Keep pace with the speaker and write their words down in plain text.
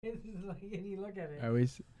You look at it.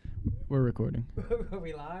 We're recording. Are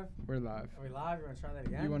we live? We're live. Are we live? You want to try that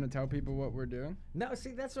again? You want to tell people what we're doing? No,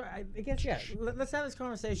 see, that's what I guess, yeah. Let's have this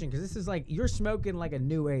conversation because this is like, you're smoking like a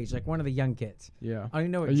new age, like one of the young kids. Yeah. I don't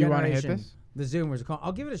even know what You want to hit generation this? the Zoomers are calling.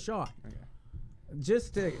 I'll give it a shot. Okay.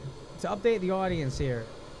 Just to update the audience here.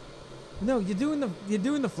 No, you're doing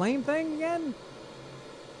the flame thing again?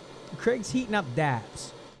 Craig's heating up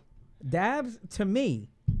dabs. Dabs, to me,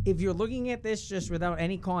 if you're looking at this just without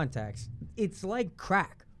any context, it's like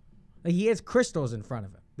crack. Like he has crystals in front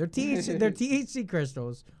of him. They're THC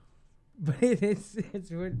crystals, but it's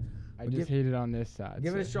weird. I just heated on this side.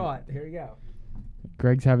 Give it a shot. Here you go.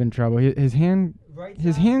 Greg's having trouble. His hand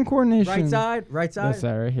coordination. Right side. This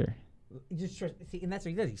side right here. You just see, and that's what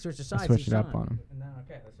he does. He switches sides. Switch it up on him. And then,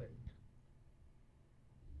 okay, let's see.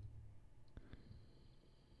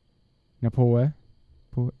 Now pull away.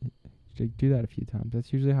 Do that a few times.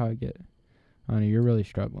 That's usually how I get. Oh no, you're really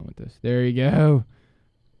struggling with this. There you go.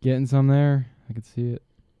 Getting some there. I can see it.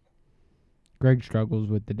 Greg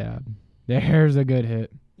struggles with the dab. There's a good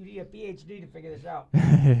hit. You need a PhD to figure this out.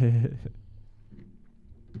 It's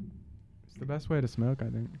the best way to smoke, I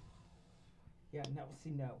think. Yeah, no,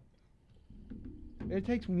 see, no. It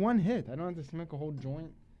takes one hit. I don't have to smoke a whole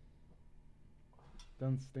joint.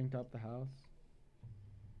 Doesn't stink up the house.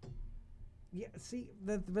 Yeah, see,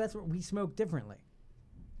 that's what we smoke differently.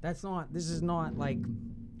 This is not like,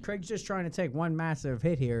 Craig's just trying to take one massive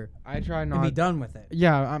hit here. I try not and be done with it.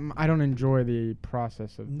 Yeah, I don't enjoy the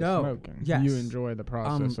process of the smoking. Yes. You enjoy the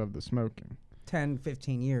process of the smoking. 10,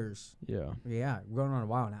 15 years. Yeah. Yeah, we're going on a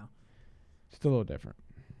while now. It's a little different.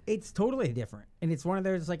 It's totally different. And it's one of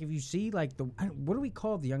those, like, if you see, like, what do we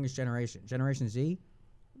call the youngest generation? Generation Z?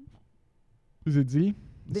 Is it Z?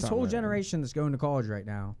 This whole generation that's going to college right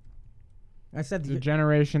now. I said the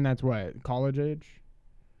generation that's what? College age?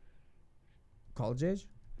 College age?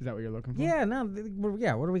 Is that what you're looking for? Yeah, no.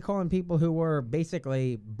 Yeah, what are we calling people who were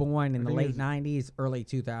basically born in the late 90s, early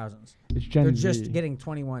 2000s? It's Gen They're Z. just getting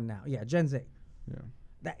 21 now. Yeah, Gen Z.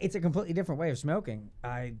 Yeah. It's a completely different way of smoking.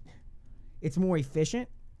 It's more efficient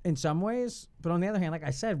in some ways, but on the other hand, like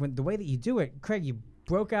I said, the way that you do it, Craig, you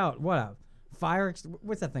broke out what's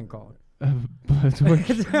that thing called? Whatever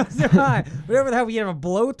the hell, you have a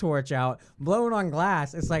blowtorch out, blowing on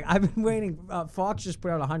glass. It's like, I've been waiting. Fox just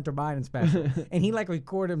put out a Hunter Biden special, and he like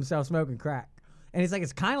recorded himself smoking crack. And it's like,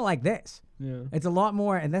 it's kind of like this. Yeah. It's a lot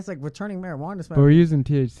more, and that's like returning marijuana smoking. But we're using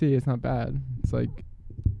THC. It's not bad. It's like,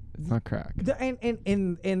 it's not crack. And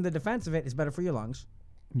in the defense of it, it's better for your lungs.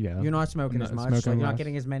 Yeah. You're not smoking as much. So you're not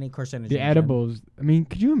getting as many carcinogens. The edibles. I mean,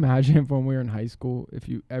 could you imagine if when we were in high school,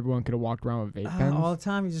 everyone could have walked around with vape pens? All the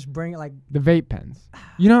time, you just bring it like... The vape pens.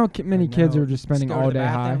 You know how many kids are just spending all day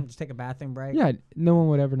high? Just take a bathroom break. Yeah, no one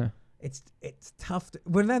would ever know. It's tough.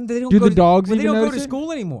 When then they don't Do go the dogs even they don't go notice to it?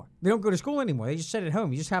 school anymore. They don't go to school anymore. They just sit at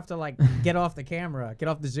home. You just have to like get off the camera, get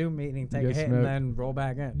off the Zoom meeting, take a hit, and then roll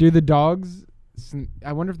back in. Do the dogs...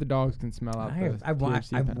 I wonder if the dogs can smell out I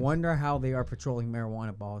pens. wonder how they are patrolling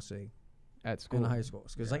marijuana policy at school in the high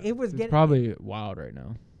schools, because like it's probably wild right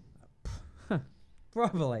now.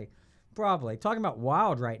 Probably talking about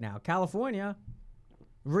wild right now. California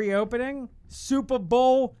reopening, Super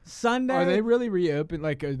Bowl Sunday. Are they really reopened?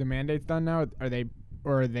 Like, are the mandates done now? Are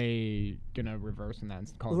they gonna reverse them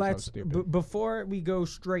and call themselves stupid? Before we go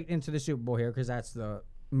straight into the Super Bowl here, because that's the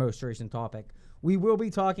most recent topic, we will be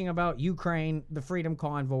talking about Ukraine, the Freedom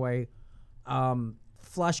Convoy,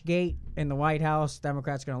 Flushgate in the White House.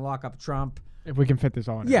 Democrats going to lock up Trump. If we can fit this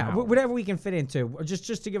all in. Yeah, whatever we can fit into.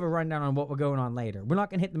 Just to give a rundown on what we're going on later. We're not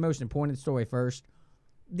going to hit the most important story first.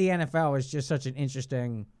 The NFL is just such an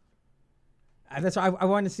interesting... that's why I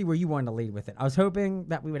wanted to see where you wanted to lead with it. I was hoping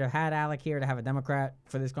that we would have had Alec here to have a Democrat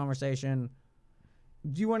for this conversation.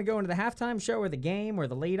 Do you want to go into the halftime show or the game or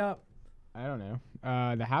the lead up? I don't know.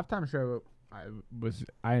 The halftime show,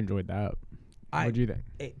 I enjoyed that. What do you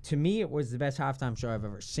think? To me, it was the best halftime show I've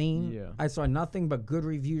ever seen. Yeah. I saw nothing but good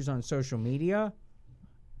reviews on social media.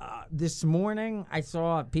 This morning, I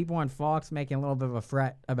saw people on Fox making a little bit of a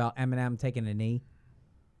fret about Eminem taking a knee,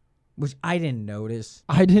 which I didn't notice.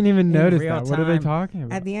 I didn't even notice that. What are they talking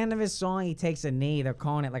about? At the end of his song, he takes a knee. They're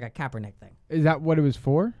calling it like a Kaepernick thing. Is that what it was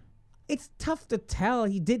for? It's tough to tell.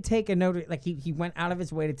 He did take a note. Like he went out of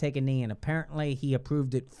his way to take a knee, and apparently he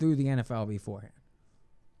approved it through the NFL beforehand.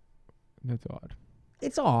 That's odd.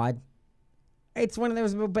 It's odd. It's one of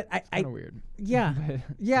those, but Kind of weird. yeah, But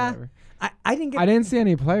yeah. whatever. I didn't get. I didn't see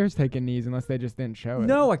any players taking knees unless they just didn't show it.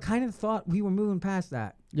 No, I kind of thought we were moving past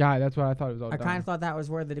that. Yeah, that's what I thought it was all I done. kind of thought that was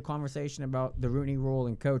where the conversation about the Rooney Rule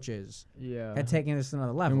and coaches Yeah. had taken this to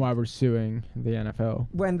another level. And why we're suing the NFL.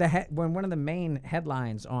 When when one of the main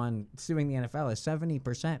headlines on suing the NFL is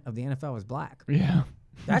 70% of the NFL is black. Yeah.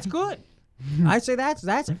 That's good. I say that's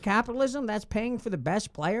capitalism. That's paying for the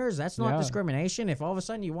best players. That's not Yeah. discrimination. If all of a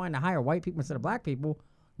sudden you wanted to hire white people instead of black people,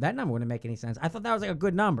 that number wouldn't make any sense. I thought that was like a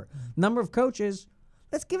good number. Number of coaches.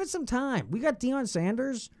 Let's give it some time. We got Deion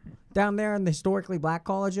Sanders down there in the historically black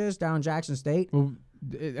colleges down in Jackson State. Well,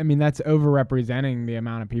 I mean, that's overrepresenting the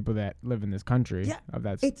amount of people that live in this country Yeah, of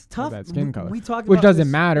that, it's tough. of that skin color. We talked which about doesn't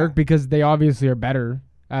this- matter yeah. because they obviously are better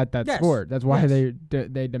at that Yes. sport. That's why Yes.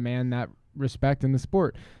 they demand that respect in the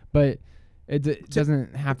sport. But it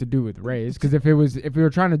doesn't have to do with race, because if we were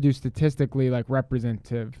trying to do statistically like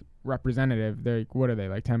representative, they're like, what are they,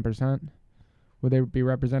 like 10%? Would they be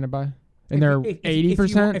represented by? And they're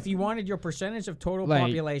 80%. If you wanted your percentage of total Like-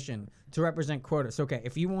 population to represent quotas, okay.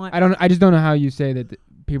 If you want, I just don't know how you say that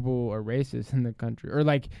people are racist in the country, or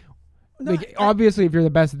like No, obviously if you're the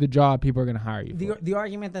best at the job, people are going to hire you. for it. the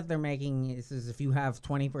argument that they're making is if you have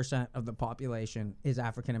 20% of the population is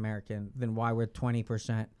African American, then why would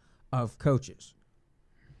 20% of coaches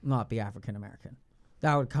not be African American?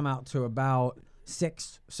 That would come out to about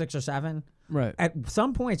six or seven. Right. At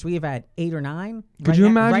some points, we have had 8 or 9. Could you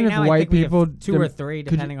imagine right if now, I white think we have people 2 or 3,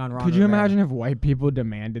 depending on Ron Could you Rivera. imagine if white people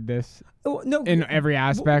demanded this Oh, no, in every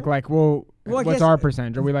aspect? Like, well I what's guess- our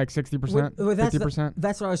percentage? Are we like 60%, Well, that's 50%?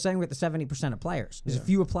 That's what I was saying with the 70% of players. Is if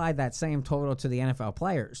you applied that same total to the NFL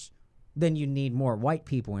players, then you need more white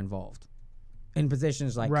people involved in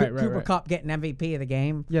positions like Right, Cooper right. Kupp getting MVP of the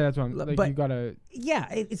game. Yeah, that's what I'm like. But- You gotta Yeah,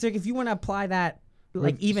 it's like if you want to apply that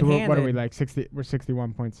like so even what handed. are we, like 60? We're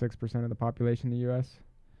 61.6% of the population in the U.S.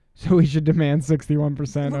 So we should demand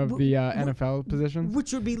 61% of the NFL positions.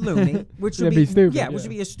 Which would be loony. Which would That'd be stupid, Yeah, which yeah.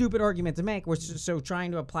 would be a stupid argument to make. So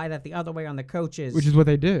trying to apply that the other way on the coaches. Which is what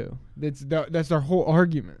they do. That's their whole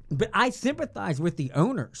argument. But I sympathize with the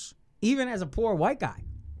owners, even as a poor white guy.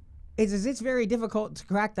 It's very difficult to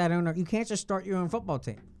crack that owner. You can't just start your own football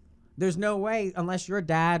team. There's no way, unless your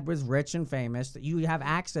dad was rich and famous, that you have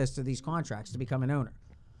access to these contracts to become an owner.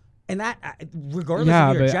 And that, regardless Yeah,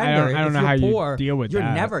 of your but I gender, don't if know you're how you poor, deal with you'll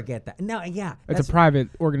that. never get that. No, yeah. It's a private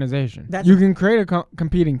organization. that's You a- can create a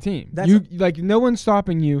competing team. That's You like no one's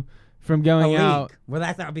stopping you from a going league. out. Well,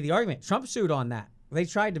 that would be the argument. Trump sued on that. They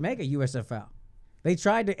tried to make a USFL. They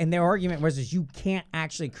tried to, and their argument was is you can't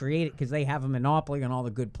actually create it because they have a monopoly on all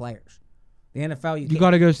the good players. The NFL, You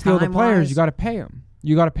got to go steal the players. time-wise- You got to pay them.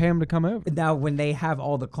 You got to pay them to come over. Now, when they have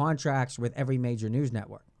all the contracts with every major news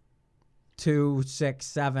network, 2, 6,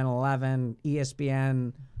 7, 11,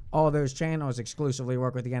 ESPN, all those channels exclusively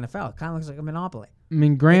work with the NFL. It kind of looks like a monopoly. I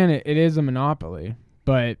mean, granted, it is a monopoly,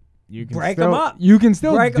 but you can Break still, 'em up. You can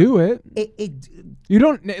still Break 'em- do it. It You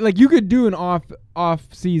don't like. You could do an off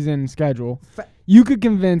season schedule. Fa- You could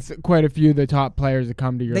convince quite a few of the top players to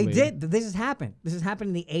come to your they league. did. This has happened. This has happened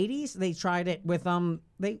in the 80s. They tried it with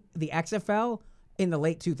the XFL in the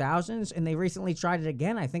late 2000s, and they recently tried it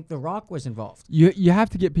again. I think The Rock was involved. You have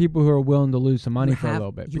to get people who are willing to lose some money You for a have-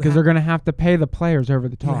 little bit you because they're going to have to pay the players over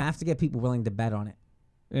the You top. have to get people willing to bet on it.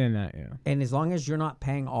 And that, yeah. And as long as you're not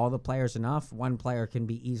paying all the players enough, one player can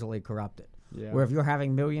be easily corrupted. Yeah. Where if you're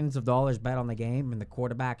having millions of dollars bet on the game and the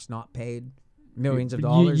quarterback's not paid millions of But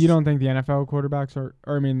dollars, You don't think the NFL quarterbacks are,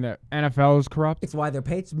 or I mean, the NFL is corrupt? it's why they're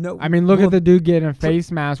paid. No, I mean, look well, at the dude getting a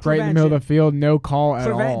face mask right in the middle of the field, no call at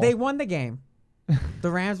all. They won the game.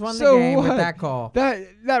 The Rams won So the game what? with that call.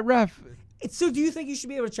 That ref. So do you think you should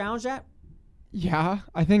be able to challenge that? Yeah,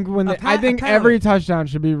 I think when A they, pe- I a think penalty. every touchdown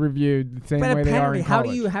should be reviewed the same But way a they are penalty, in how college.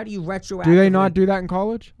 do you retroactively? Do they not do that in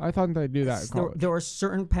college? I thought they do that in There, college. there are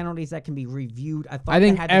certain penalties that can be reviewed. I thought I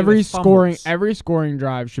think they had to do with every scoring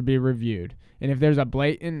drive should be reviewed, and if there's a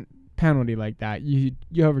blatant penalty like that, you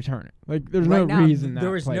overturn it. Like there's right no now, reason that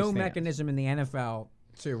there is play no stands. mechanism in the NFL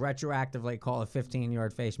to retroactively call a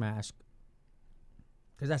 15-yard face mask,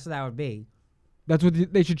 because that's what that would be. That's what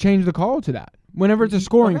they should change the call to that. Whenever it's a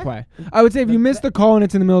scoring Okay. play, I would say if you miss the call and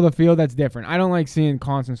it's in the middle of the field, that's different. I don't like seeing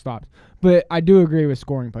constant stops, but I do agree with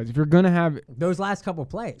scoring plays. If you're gonna have, Those last couple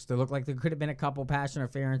plays, they look like there could have been a couple pass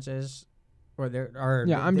interferences, or there are.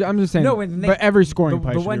 yeah, I'm just saying. No, when they- but every scoring the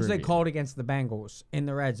play. should ones be they reviewed. called against the Bengals in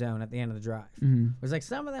the red zone at the end of the drive. Mhm. It was like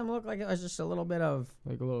some of them looked like it was just a little bit of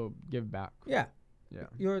like a little give back. yeah. Yeah.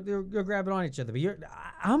 You're grabbing on each other, but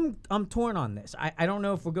I'm torn on this. I don't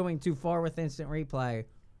know if we're going too far with instant replay.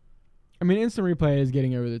 I mean, instant replay is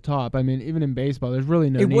getting over the top. I mean, even in baseball, there's really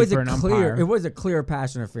no It need was for a an clear. umpire. It was a clear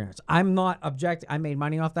pass interference. I'm not objecting. I made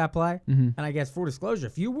money off that play, Mhm. and I guess full disclosure,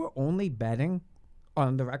 if you were only betting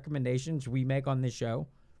on the recommendations we make on this show,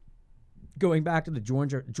 going back to the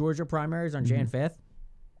Georgia primaries on Jan 5th,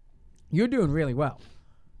 you're doing really well.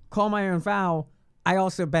 Call my own foul. I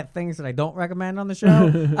also bet things that I don't recommend on the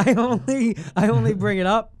show. I only bring it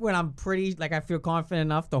up when I'm pretty I feel confident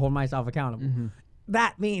enough to hold myself accountable.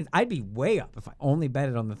 That means I'd be way up if I only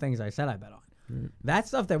betted on the things I said I bet on. That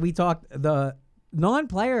stuff that we talked, the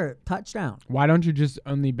non-player touchdown. Why don't you just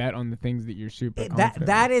only bet on the things that you're super confident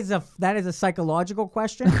That is a psychological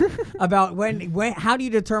question about when how do you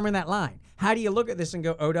determine that line? How do you look at this and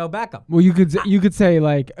go Odell Beckham? Well, you could say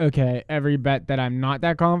like, okay, every bet that I'm not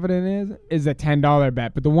that confident is a $10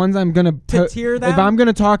 bet, but the ones I'm gonna tier them? if I'm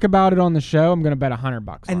gonna talk about it on the show, I'm gonna bet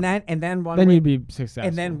 $100. And then then you'd be successful.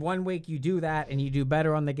 And then 1 week you do that and you do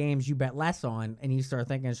better on the games you bet less on, and you start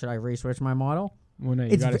thinking, should I re-switch my model? Well, no,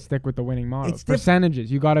 you got to stick with the winning model. it's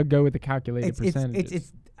Percentages. You got to go with the calculated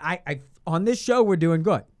percentages. I on this show we're doing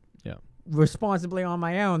good. Yeah. Responsibly on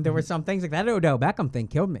my own, there were some things like that Odell Beckham thing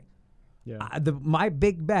killed me. Yeah. My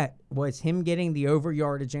big bet was him getting the over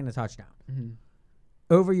yardage and a touchdown.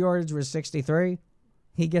 Over yardage was 63.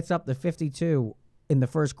 He gets up to 52 in the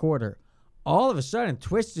first quarter. All of a sudden,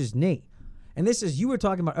 twists his knee. And this is, you were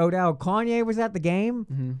talking about Odell. Kanye was at the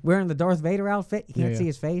game wearing the Darth Vader outfit. You can't see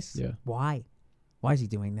his face. Yeah. Why? Why is he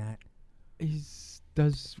doing that? He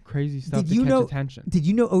does crazy stuff to catch attention. Did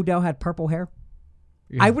you know Odell had purple hair?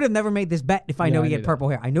 Yeah. I would have never made this bet if I know I he knew had purple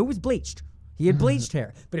hair. I know it was bleached. He had bleached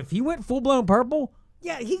hair. But if he went full-blown purple,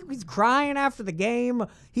 yeah, he was crying after the game.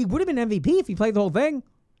 He would have been MVP if he played the whole thing.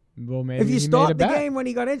 Well, maybe If you he stopped made the a bet. game when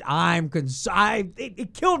he got in,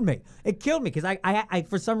 it killed me. It killed me because I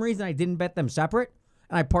for some reason I didn't bet them separate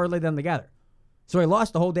and I parlayed them together. So I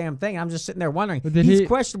lost the whole damn thing. I'm just sitting there wondering. He's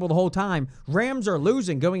questionable the whole time. Rams are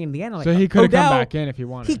losing going into the end. So he could have come back in if he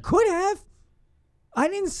wanted. He could have. I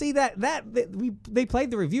didn't see that. They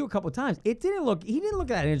played the review a couple of times. He didn't look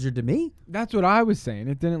that injured to me. That's what I was saying.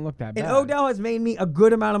 It didn't look that bad. And Odell has made me a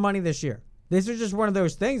good amount of money this year. This is just one of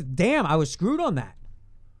those things. Damn, I was screwed on that.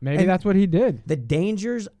 Maybe that's what he did. The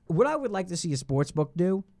dangers. What I would like to see a sports book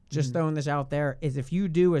do, just throwing this out there, is if you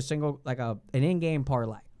do a single an in-game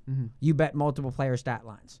parlay, you bet multiple player stat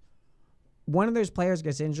lines. One of those players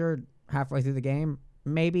gets injured halfway through the game,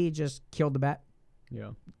 maybe just kill the bet.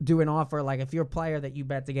 Yeah. Do an offer like if you're a player that you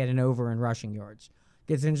bet to get an over in rushing yards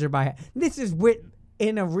gets injured by this is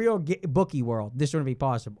in a real bookie world, this wouldn't be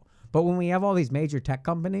possible. But when we have all these major tech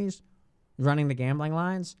companies running the gambling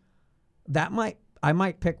lines, I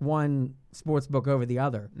might pick one sports book over the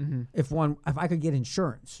other. If I could get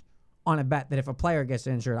insurance on a bet that if a player gets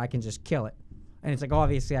injured, I can just kill it. And it's like,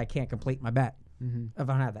 obviously I can't complete my bet if I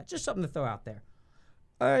don't have that. Just something to throw out there.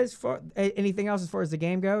 As far anything else as far as the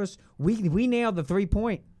game goes, we nailed the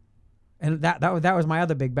 3-point, and that was my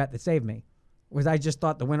other big bet that saved me. Was I just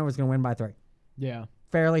thought the winner was going to win by 3. Yeah.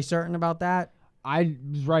 Fairly certain about that. I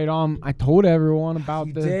was right on. I told everyone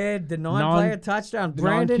about the non-player touchdown.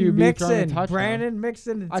 Brandon non-QB Mixon. touchdown. Brandon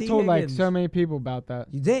Mixon. I told like so many people about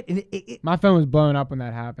that. You did. And My phone was blowing up when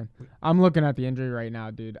that happened. I'm looking at the injury right now,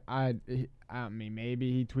 dude. I mean,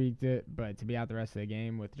 maybe he tweaked it, but to be out the rest of the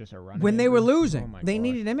game with just a run. When they were losing, they God.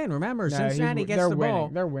 needed him in. Remember, No, Cincinnati gets the ball.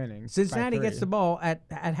 They're winning. Cincinnati gets the ball at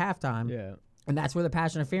halftime. Yeah. And that's where the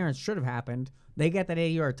pass interference should have happened. They get that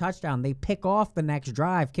 80-yard touchdown. They pick off the next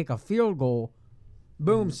drive, kick a field goal.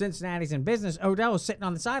 Boom, Cincinnati's in business. Odell was sitting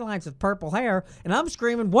on the sidelines with purple hair, and I'm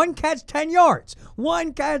screaming, 1 catch, 10 yards.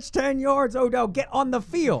 1 catch, 10 yards. Odell, get on the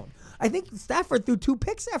field. I think Stafford threw 2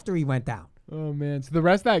 picks after he went down. Oh, man. So the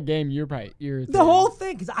rest of that game, you're probably irritated. The whole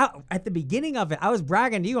thing, because at the beginning of it, I was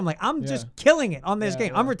bragging to you. I'm like, I'm just killing it on this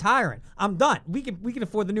game. I'm retiring. I'm done. We can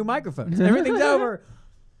afford the new microphones. Everything's over.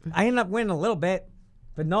 I ended up winning a little bit,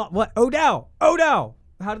 but not what? Odell.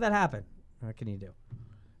 How did that happen? What can you do?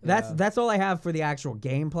 That's all I have for the actual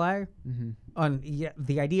gameplay. On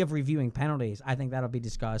the idea of reviewing penalties, I think that'll be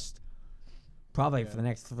discussed probably for the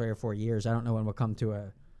next 3 or 4 years. I don't know when we'll come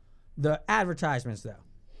to the advertisements though.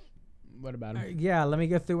 What about him? Yeah, let me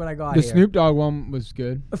go through what I got The here. Snoop Dogg one was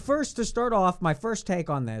good. First, to start off, my first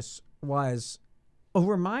take on this was a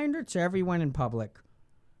reminder to everyone in public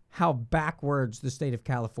how backwards the state of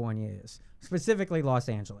California is, specifically Los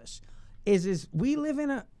Angeles. Is we live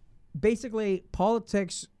in basically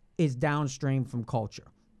politics is downstream from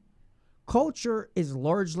culture. Culture is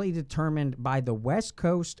largely determined by the West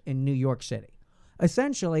Coast and New York City.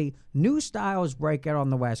 Essentially, new styles break out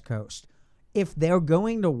on the West Coast. If they're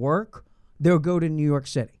going to work, they'll go to New York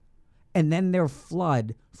City. And then they'll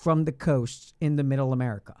flood from the coasts into middle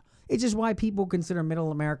America. It's just why people consider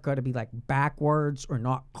middle America to be like backwards or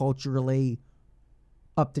not culturally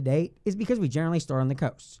up to date is because we generally start on the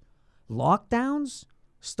coast. Lockdowns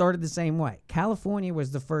started the same way. California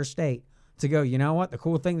was the first state to go, you know what? The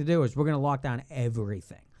cool thing to do is we're going to lock down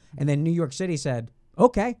everything. And then New York City said,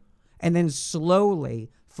 okay. And then slowly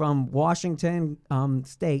from Washington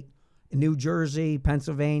state, New Jersey,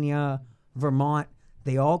 Pennsylvania, Vermont,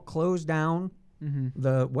 they all closed down,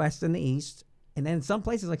 the West and the East. And then some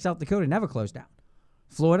places like South Dakota never closed down.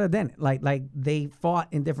 Florida didn't. Like they fought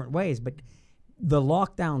in different ways, but the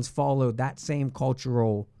lockdowns followed that same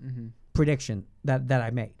cultural prediction that I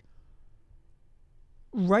made.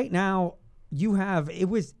 Right now, it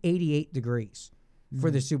was 88 degrees for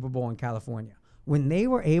the Super Bowl in California. When they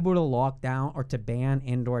were able to lock down or to ban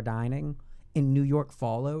indoor dining, and New York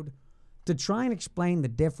followed, to try and explain the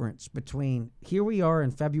difference between here we are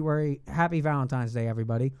in February, happy Valentine's Day,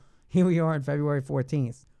 everybody. Here we are on February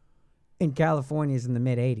 14th, and California's in the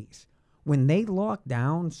mid-80s. When they locked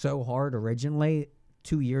down so hard originally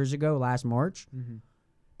 2 years ago, last March,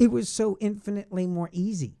 it was so infinitely more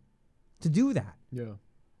easy to do that. Yeah.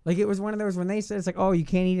 Like it was one of those when they said it's like, oh, you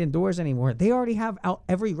can't eat indoors anymore. They already have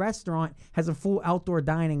every restaurant has a full outdoor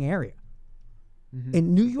dining area.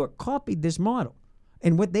 And New York copied this model.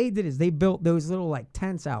 And what they did is they built those little like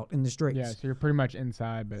tents out in the streets. Yeah, so you're pretty much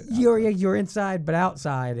inside, but you're inside but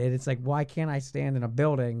outside, and it's like, why can't I stand in a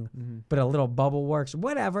building but a little bubble works?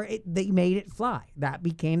 Whatever. They made it fly. That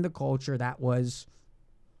became the culture. That was.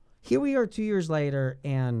 Here we are 2 years later,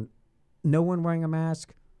 and no one wearing a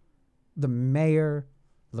mask. The mayor,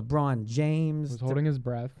 LeBron James was holding his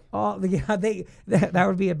breath. Oh, yeah, that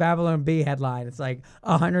would be a Babylon Bee headline. It's like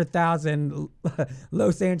 100,000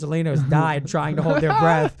 Los Angelinos died trying to hold their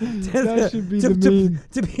breath. That should be the meme.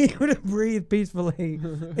 To be able to breathe peacefully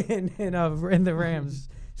in the Rams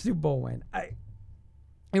Super Bowl win.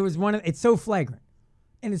 It's so flagrant,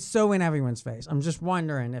 and it's so in everyone's face. I'm just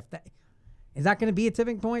wondering if that. Is that going to be a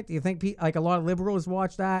tipping point? Do you think like a lot of liberals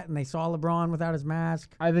watched that and they saw LeBron without his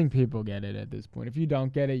mask? I think people get it at this point. If you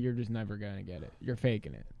don't get it, you're just never going to get it. You're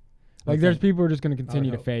faking it. Like there's people who are just going to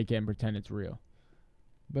continue to fake it and pretend it's real.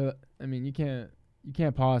 But I mean, you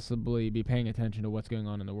can't possibly be paying attention to what's going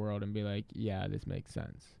on in the world and be like, yeah, this makes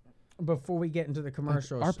sense. Before we get into the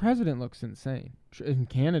commercials, like, our president looks insane. And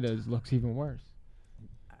Canada's looks even worse.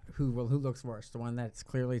 Who looks worse? The one that's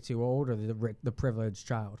clearly too old, or the privileged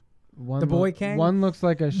child? The boy king? One looks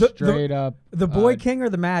like a straight up... The boy king or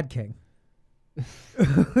the mad king?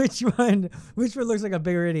 Which one looks like a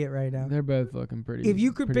bigger idiot right now? They're both looking pretty If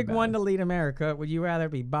you could pick bad. one to lead America, would you rather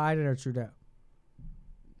be Biden or Trudeau?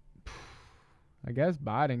 I guess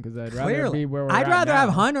Biden, because I'd rather be where we're I'd at rather now. have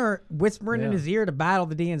Hunter whispering in his ear to battle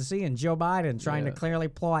the DNC and Joe Biden trying to clearly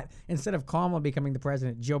plot, instead of Kamala becoming the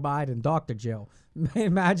president, Joe Biden, Dr. Jill,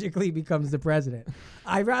 magically becomes the president.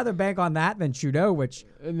 I'd rather bank on that than Trudeau, which...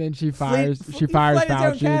 And then she fires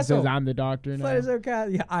Fauci and says, I'm the doctor now.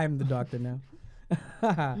 Yeah, I'm the doctor now.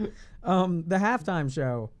 The halftime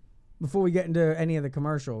show, before we get into any of the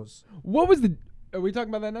commercials. What was the... Are we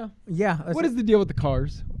talking about that now? Yeah. What is the deal with the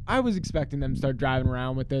cars? I was expecting them to start driving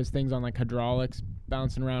around with those things on like hydraulics,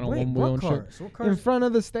 bouncing around on one wheel and shit. What cars? In front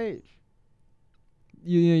of the stage.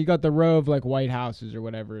 You got the row of like White Houses or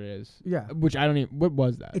whatever it is. Yeah. Which I don't even... What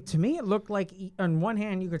was that? To me, it looked like... On one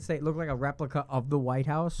hand, you could say it looked like a replica of the White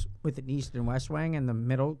House with an east and west wing, and the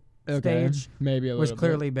middle stage maybe a was little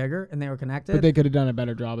clearly bigger, and they were connected. But they could have done a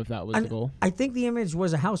better job if that was the goal. I think the image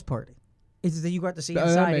was a house party. It's that you got to see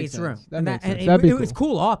inside each room. That makes sense. It was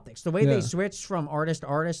cool optics. The way they switched from artist to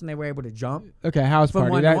artist and they were able to jump. Okay, house from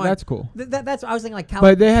party. one to one. That's cool. That's what I was thinking, like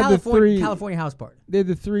but they had California house party. They had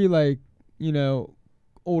the three, like,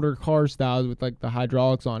 older car styles with, like, the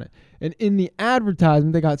hydraulics on it. And in the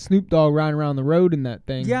advertisement, they got Snoop Dogg riding around the road in that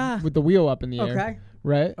thing. Yeah. With the wheel up in the air. Okay.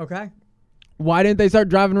 Right? Okay. Why didn't they start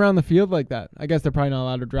driving around the field like that? I guess they're probably not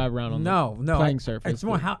allowed to drive around on the playing surface. It's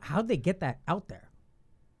more, how'd they get that out there?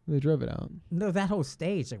 They drove it out. No, that whole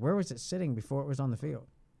stage. Like, where was it sitting before it was on the field?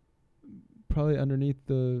 Probably underneath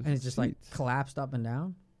the And it's just, like, collapsed up and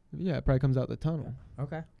down? Yeah, it probably comes out the tunnel.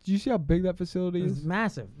 Okay. Did you see how big that facility is? It's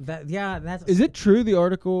massive. Is it true, the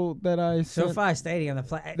article that I sent? SoFi Stadium,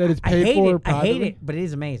 that it's paid for privately? I hate it, but it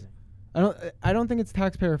is amazing. I don't think it's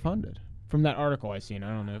taxpayer funded. From that article I seen, I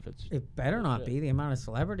don't know if it's... It better not be. The amount of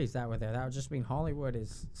celebrities that were there. That would just mean Hollywood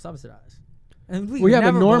is subsidized. And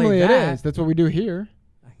but normally it is. That's what we do here.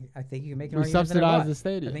 I think you can make an we argument subsidize the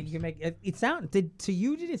stadium. I think you can make it. Did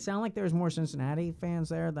it sound like there was more Cincinnati fans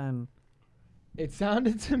there than? It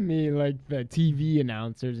sounded to me like the TV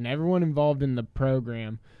announcers and everyone involved in the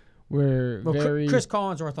program were very. Chris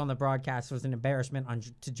Collinsworth on the broadcast was an embarrassment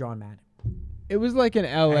to John Madden. It was like an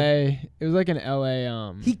LA. It was like an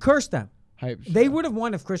LA. He cursed them. Hype. They show. would have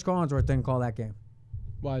won if Chris Collinsworth didn't call that game.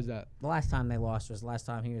 Why is that? The last time they lost was the last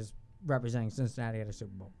time he was representing Cincinnati at a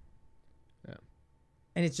Super Bowl. Yeah.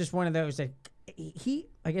 And it's just one of those that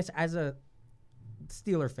I guess, as a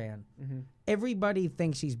Steeler fan, everybody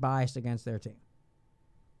thinks he's biased against their team.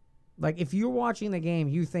 Like, if you're watching the game,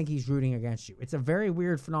 you think he's rooting against you. It's a very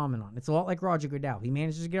weird phenomenon. It's a lot like Roger Goodell. He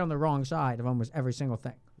manages to get on the wrong side of almost every single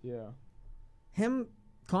thing. Yeah. Him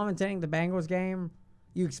commentating the Bengals game,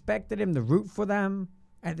 you expected him to root for them.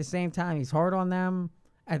 At the same time, he's hard on them.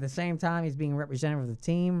 At the same time, he's being representative of the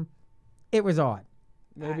team. It was odd.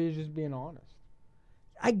 Maybe he's just being honest.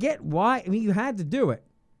 I get why. I mean, you had to do it.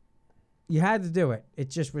 You had to do it. It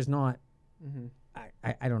just was not.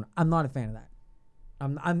 I don't know. I'm not a fan of that.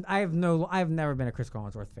 I've never been a Chris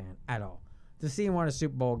Collinsworth fan at all. To see him win a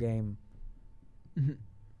Super Bowl game.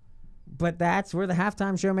 But that's where the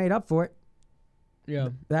halftime show made up for it. Yeah.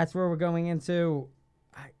 That's where we're going into.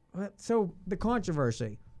 So the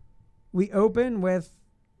controversy. We open with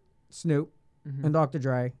Snoop and Dr.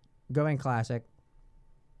 Dre going classic.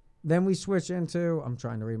 Then we switch into. I'm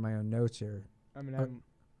trying to read my own notes here. Eminem.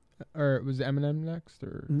 Or was Eminem next?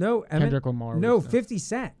 Or no, Kendrick Lamar. No, was 50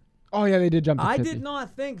 Cent. Oh yeah, they did jump to 50. I did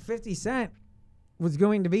not think 50 Cent was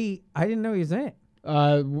going to be. I didn't know he was in it.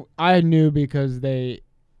 I knew because there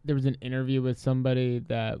was an interview with somebody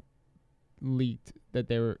that leaked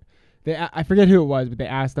that I forget who it was, but they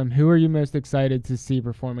asked them, who are you most excited to see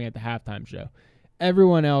performing at the halftime show?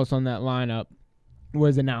 Everyone else on that lineup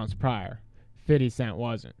was announced prior. 50 Cent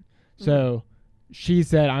wasn't. So she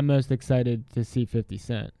said, I'm most excited to see 50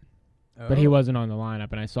 Cent. But he wasn't on the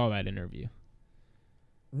lineup, and I saw that interview.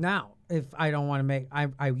 Now, if I don't want to make, I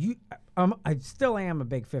still am a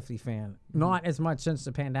big 50 fan. Not as much since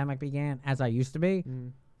the pandemic began as I used to be.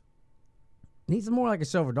 He's more like a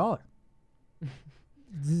silver dollar.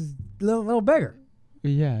 little bigger.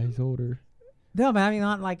 Yeah, he's older. No, but I mean,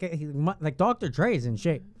 not like like Dr. Dre's in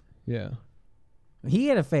shape. Yeah. He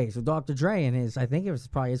had a phase with Dr. Dre in his, I think it was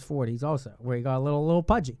probably his 40s also, where he got a little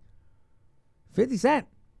pudgy. 50 Cent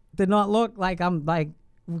did not look like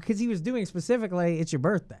because he was doing specifically, it's your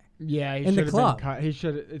birthday. Yeah, in the club. He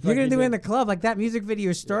should. You're gonna do it in the club, like that music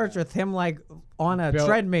video starts with him like on a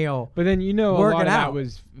treadmill. But then a lot of out. that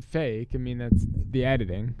was fake. I mean, that's the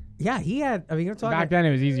editing. Yeah, he had. I mean, you're talking back then.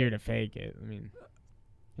 It was easier to fake it. I mean,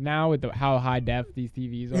 now with how high def these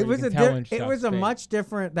TVs are, it was it was a much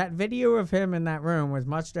different. That video of him in that room was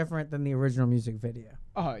much different than the original music video.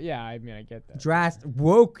 Oh yeah, I mean, I get that.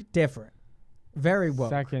 Woke different. Very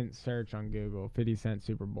woke. Second search on Google: 50 Cent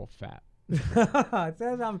Super Bowl fat. It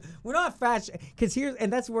says we're not fat because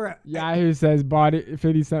that's where Yahoo says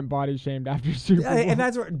 50 Cent body shamed after Super Bowl. And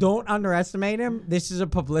that's where don't underestimate him. This is a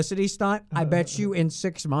publicity stunt. I bet you in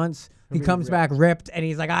 6 months he comes back ripped and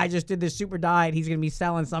he's like, I just did this super diet. He's gonna be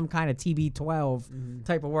selling some kind of TB12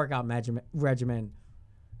 type of workout regimen.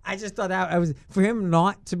 I just thought that was for him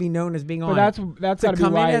not to be known as being on. But that's to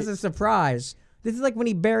come in as a surprise. This is like when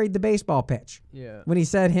he buried the baseball pitch. Yeah. When he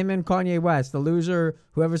said him and Kanye West, the loser,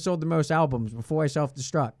 whoever sold the most albums before I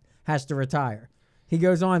self-destruct, has to retire. He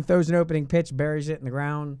goes on, throws an opening pitch, buries it in the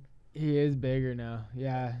ground. He is bigger now.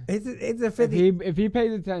 Yeah. It's a 50. If he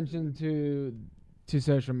pays attention to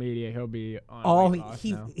social media, he'll be on.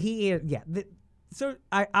 So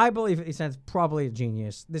I believe 50 Cent's probably a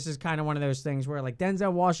genius. This is kind of one of those things where like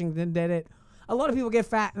Denzel Washington did it. A lot of people get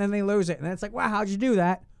fat and then they lose it, and then it's like, wow, how'd you do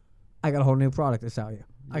that? I got a whole new product to sell you.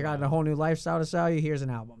 Yeah. I got a whole new lifestyle to sell you. Here's an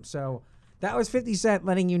album. So that was 50 Cent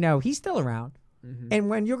letting you know he's still around. And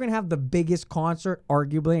when you're going to have the biggest concert,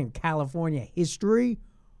 arguably, in California history,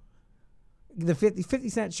 the 50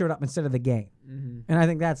 Cent showed up instead of the Game. And I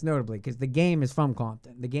think that's notably because the Game is from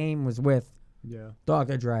Compton. The Game was with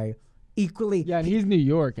Dr. Dre. Equally. Yeah, and he's New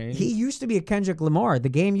York. Ain't he? He used to be a Kendrick Lamar. The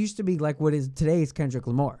Game used to be like what is today's Kendrick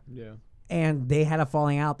Lamar. Yeah. And they had a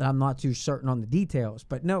falling out that I'm not too certain on the details.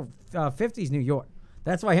 But no, 50's New York.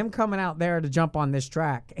 That's why him coming out there to jump on this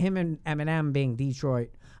track, him and Eminem being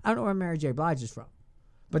Detroit. I don't know where Mary J. Blige is from.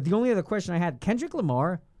 But the only other question I had, Kendrick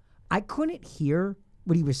Lamar, I couldn't hear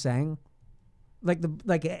what he was saying. Like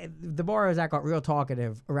the bars that got real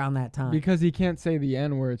talkative around that time. Because he can't say the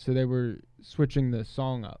N-word, so they were switching the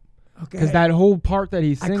song up. Okay. Because that whole part that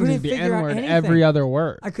he sings is the N-word every other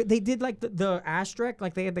word. They did like the asterisk,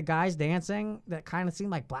 like they had the guys dancing that kind of seemed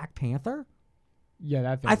like Black Panther. Yeah,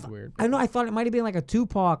 that thing's weird. I know. I thought it might have been like a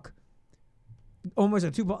Tupac, almost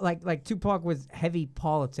a Tupac, like Tupac was heavy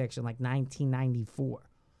politics in like 1994,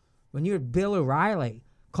 when you had Bill O'Reilly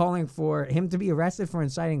calling for him to be arrested for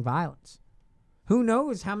inciting violence. Who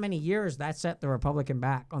knows how many years that set the Republican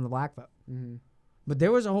back on the black vote? But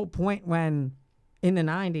there was a whole point when in the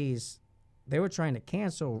 90s, they were trying to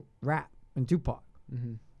cancel rap and Tupac.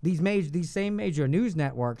 Mm-hmm. These same major news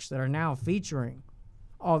networks that are now featuring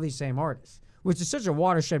all these same artists, which is such a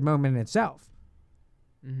watershed moment in itself.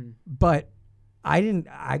 Mm-hmm. But I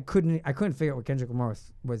couldn't figure out what Kendrick Lamar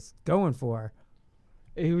was going for.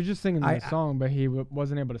 He was just singing the song, but he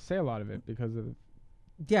wasn't able to say a lot of it because of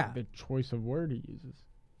the choice of word he uses.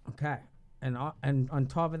 Okay. And on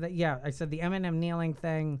top of that, yeah, I said the Eminem kneeling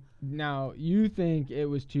thing. Now, you think it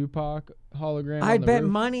was Tupac hologram? I bet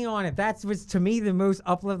money on it. That was, to me, the most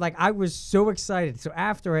uplift. Like, I was so excited. So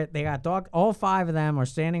after it, they got all 5 of them are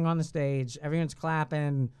standing on the stage. Everyone's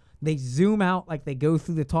clapping. They zoom out like they go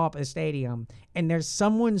through the top of the stadium. And there's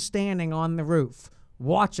someone standing on the roof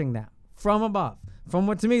watching them from above, from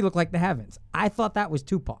what to me looked like the heavens. I thought that was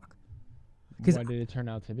Tupac. What did it turn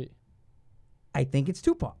out to be? I think it's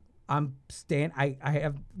Tupac. I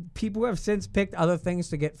have people who have since picked other things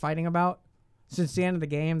to get fighting about. Since the end of the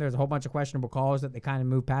game, there's a whole bunch of questionable calls that they kind of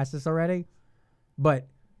moved past this already. But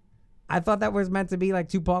I thought that was meant to be like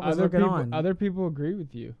Tupac was looking on. Other people agree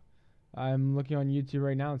with you. I'm looking on YouTube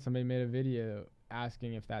right now, and somebody made a video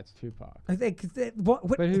asking if that's Tupac. I think but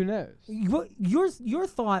who knows? Your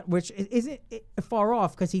thought, which isn't far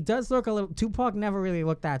off, because he does look a little. Tupac never really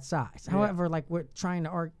looked that size. Yeah. However, like we're trying to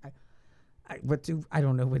argue. I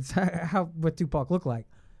don't know what Tupac looked like.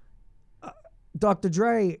 Dr.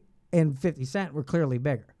 Dre and 50 Cent were clearly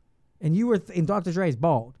bigger, and you were and Dr. Dre's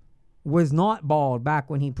bald was not bald back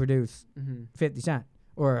when he produced 50 Cent,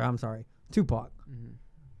 or I'm sorry, Tupac.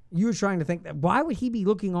 Mm-hmm. You were trying to think that why would he be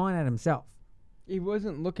looking on at himself? He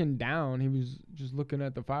wasn't looking down. He was just looking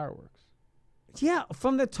at the fireworks. Yeah,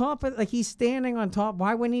 from the top of, like, he's standing on top.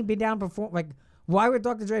 Why wouldn't he be down before? Like, why would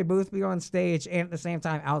Dr. Dre both be on stage and at the same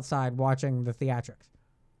time outside watching the theatrics?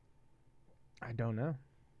 I don't know.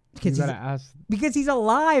 Because he's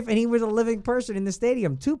alive and he was a living person in the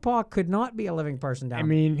stadium. Tupac could not be a living person down there. I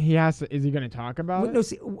mean, he has to. Is he going to talk about it? No,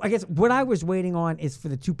 see, I guess what I was waiting on is for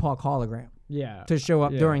the Tupac hologram to show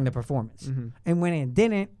up during the performance. Mm-hmm. And when it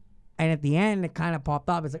didn't, and at the end it kind of popped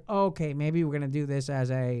up, it's like, oh, okay, maybe we're going to do this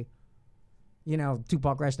as a,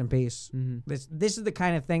 Tupac rest in peace. Mm-hmm. This is the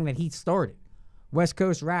kind of thing that he started. West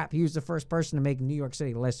Coast rap, he was the first person to make New York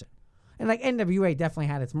City listen. And like NWA definitely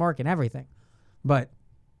had its mark and everything. But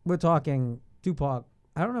we're talking Tupac.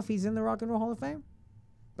 I don't know if he's in the Rock and Roll Hall of Fame,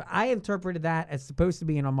 but I interpreted that as supposed to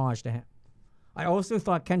be an homage to him. I also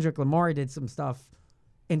thought Kendrick Lamar did some stuff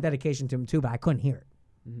in dedication to him too, but I couldn't hear it.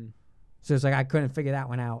 Mm-hmm. So it's like I couldn't figure that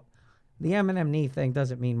one out. The Eminem knee thing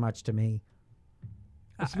doesn't mean much to me.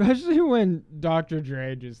 Especially when Dr.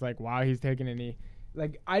 Dre just like, wow, he's taking a knee.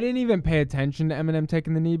 Like, I didn't even pay attention to Eminem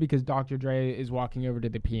taking the knee because Dr. Dre is walking over to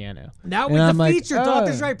the piano. That was the feature.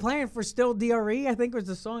 Dr. Dre playing for Still DRE, I think was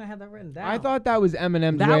the song. I had that written down. I thought that was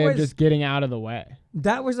Eminem's way of just getting out of the way.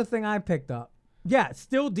 That was the thing I picked up. Yeah,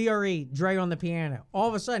 Still DRE, Dre on the piano. All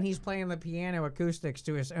of a sudden, he's playing the piano acoustics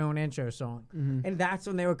to his own intro song. Mm-hmm. And that's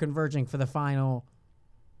when they were converging for the final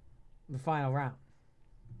round.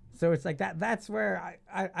 So it's like that. That's where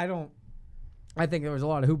I think there was a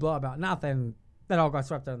lot of hoopla about nothing. That all got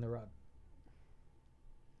swept under the rug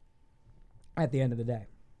at the end of the day.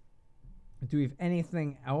 Do we have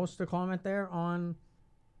anything else to comment there on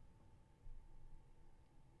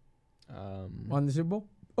the Super Bowl?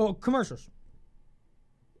 Oh, commercials.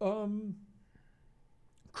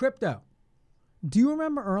 Crypto. Do you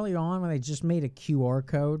remember early on when they just made a QR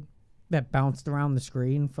code that bounced around the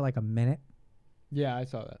screen for like a minute? Yeah, I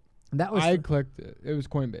saw that. I clicked it. It was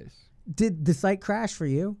Coinbase. Did the site crash for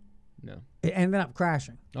you? No. It ended up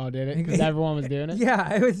crashing. Oh, did it? Because everyone was doing it?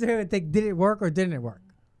 Yeah. It was. Did it work or didn't it work?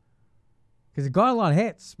 Because it got a lot of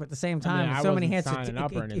hits, but at the same time, so many hits,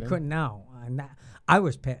 it couldn't know. I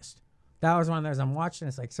was pissed. That was one of those I'm watching.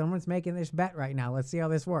 It's like, someone's making this bet right now. Let's see how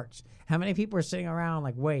this works. How many people are sitting around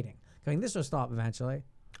like waiting? Going, this will stop eventually.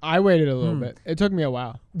 I waited a little bit. It took me a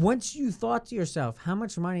while. Once you thought to yourself, how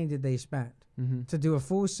much money did they spend to do a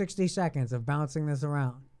full 60 seconds of bouncing this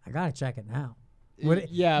around? I got to check it now.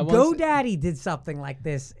 GoDaddy did something like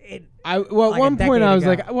this. At one point I was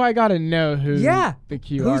like, well, I got to know who the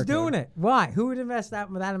QR who's doing it. Why? Who would invest that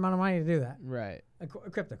amount of money to do that? Right. A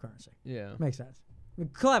cryptocurrency. Yeah. Makes sense.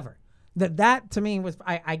 Clever. That to me was,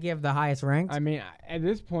 I give the highest rank. I mean, at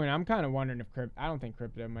this point, I'm kind of wondering if I don't think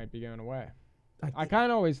crypto might be going away. I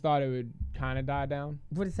kind of always thought it would kind of die down.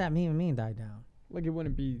 What does that mean die down? Like, it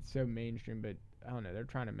wouldn't be so mainstream, but I don't know. They're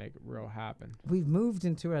trying to make it real happen. We've moved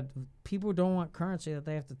into people don't want currency that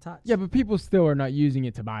they have to touch. Yeah, but people still are not using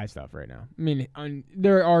it to buy stuff right now. I mean,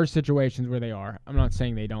 there are situations where they are. I'm not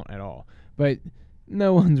saying they don't at all. But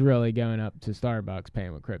no one's really going up to Starbucks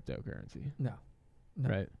paying with cryptocurrency. No.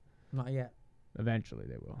 Right? Not yet. Eventually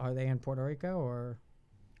they will. Are they in Puerto Rico or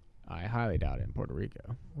I highly doubt it in Puerto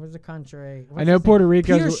Rico. where's the country? I know Puerto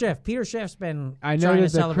Rico. Peter Schiff's been I know trying that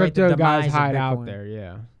to the celebrate crypto the guys demise hide of out Bitcoin. there.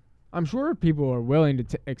 Yeah, I'm sure if people are willing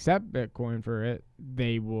to accept Bitcoin for it,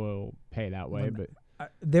 they will pay that way. But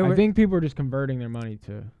I think people are just converting their money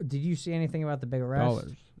to Did you see anything about the big arrest?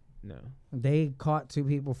 dollars. No. They caught 2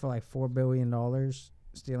 people for like $4 billion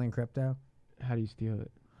stealing crypto. How do you steal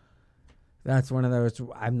it? That's one of those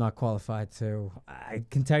I'm not qualified to. I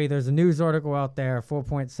can tell you there's a news article out there,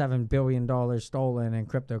 $4.7 billion stolen in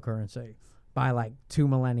cryptocurrency by like 2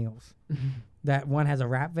 millennials. That one has a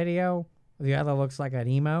rap video. The other looks like an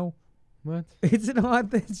emo. What? It's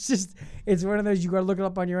it's one of those you got to look it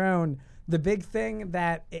up on your own. The big thing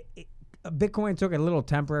that Bitcoin took a little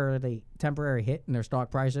temporary hit in their stock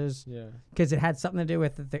prices. Yeah. Because it had something to do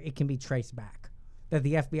with it can be traced back. That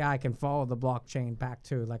the FBI can follow the blockchain back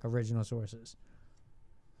to like original sources.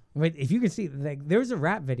 Wait, if you can see, like, there's a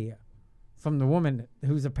rap video from the woman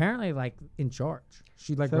who's apparently like in charge.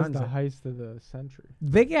 She like runs the it. heist of the century.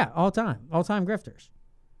 All time grifters.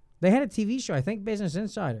 They had a TV show, I think Business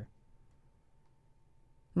Insider.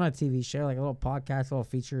 Not a TV show, like a little podcast, a little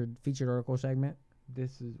featured article segment.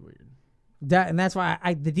 This is weird. And that's why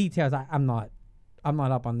the details I'm not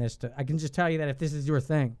up on this. I can just tell you that if this is your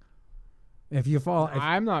thing. If you fall,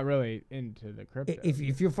 I'm not really into the crypto.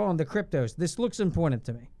 If you're following the cryptos, this looks important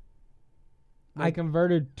to me. I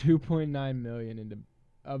converted 2.9 million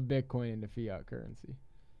of Bitcoin into fiat currency.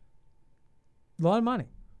 A lot of money.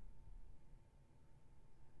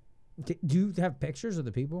 Do you have pictures of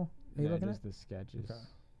the people? Are you looking just at the sketches. Okay.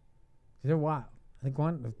 They're wild. I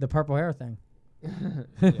think the purple hair thing. Yeah.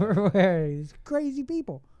 These crazy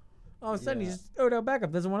people. All of a sudden, Odell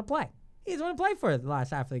Beckham doesn't want to play. He doesn't want to play for the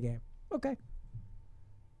last half of the game. Okay.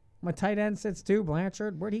 My tight end sits too.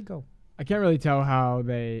 Blanchard, where'd he go? I can't really tell how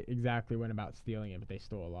they exactly went about stealing it, but they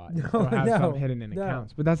stole a lot. They still have some hidden in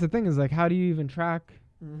accounts. But that's the thing is, like, how do you even track?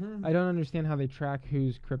 Mm-hmm. I don't understand how they track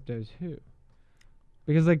whose crypto's who.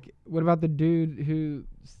 Because, like, what about the dude who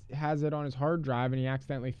has it on his hard drive and he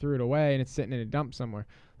accidentally threw it away and it's sitting in a dump somewhere?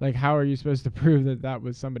 Like, how are you supposed to prove that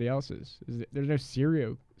was somebody else's? There's no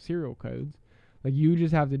serial codes. Like, you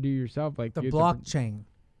just have to do yourself. Like The blockchain.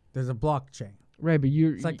 There's a blockchain. Right, but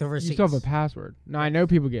It's like the you receipts. still have a password. No, I know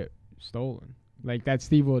people get stolen. Like that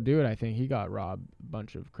Steve will do it. I think he got robbed a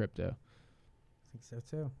bunch of crypto. I think so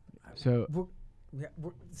too. So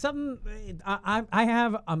something I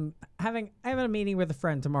have having a meeting with a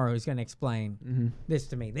friend tomorrow who's going to explain this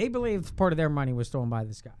to me. They believe part of their money was stolen by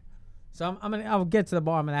this guy. So I'll get to the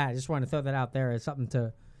bottom of that. I just want to throw that out there as something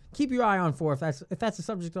to keep your eye on for if that's a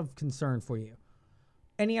subject of concern for you.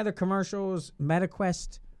 Any other commercials?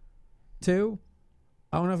 MetaQuest 2.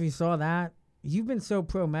 I don't know if you saw that. You've been so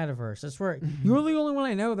pro metaverse. That's where you're the only one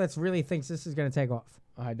I know that's really thinks this is going to take off.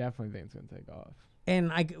 I definitely think it's going to take off.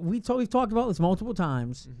 And we've talked about this multiple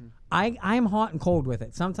times. I'm hot and cold with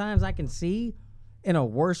it. Sometimes I can see in a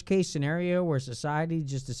worst case scenario where society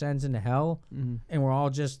just descends into hell and we're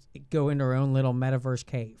all just go into our own little metaverse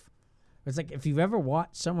cave. It's like if you've ever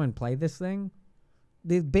watched someone play this thing,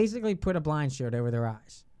 they basically put a blind shield over their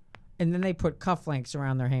eyes. And then they put cufflinks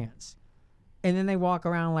around their hands. And then they walk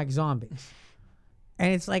around like zombies.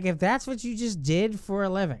 And it's like, if that's what you just did for a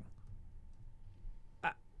living,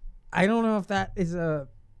 I don't know if that is a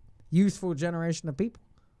useful generation of people.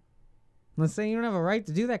 Let's say you don't have a right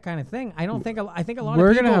to do that kind of thing. I think a lot of people...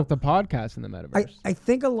 We're going to have to podcast in the metaverse. I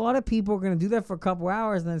think a lot of people are going to do that for a couple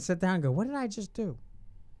hours and then sit down and go, what did I just do?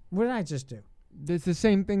 What did I just do? It's the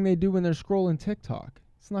same thing they do when they're scrolling TikTok.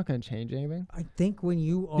 It's not going to change anything. I think when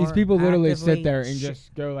you are These people literally sit there and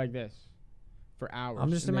just go like this for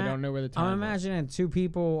hours. They don't know where the time I'm imagining 2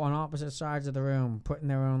 people on opposite sides of the room putting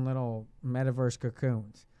their own little metaverse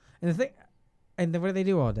cocoons. And what do they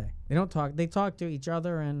do all day? They don't talk. They talk to each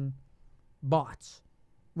other and bots.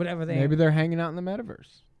 Whatever they... Maybe they're hanging out in the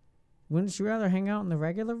metaverse. Wouldn't you rather hang out in the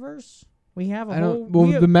regular verse? We have a whole...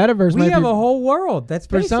 the metaverse we have a whole world that's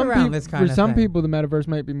based around this kind of thing. For some people, the metaverse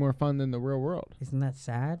might be more fun than the real world. Isn't that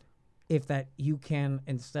sad? If that you can,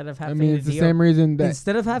 instead of having it's the same reason that...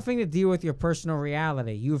 Instead of having to deal with your personal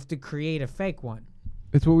reality, you have to create a fake one.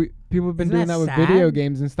 It's what people have been doing that with sad? video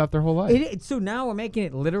games and stuff their whole life. So now we're making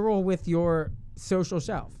it literal with your social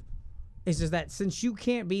self. It's just that since you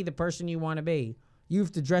can't be the person you want to be, you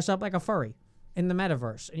have to dress up like a furry in the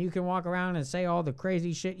metaverse. And you can walk around and say all the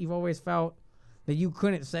crazy shit you've always felt that you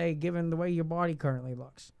couldn't say given the way your body currently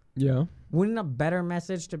looks. Yeah. Wouldn't a better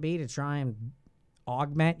message to be to try and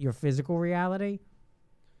augment your physical reality?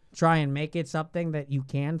 Try and make it something that you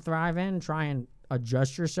can thrive in? Try and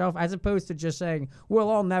adjust yourself, as opposed to just saying,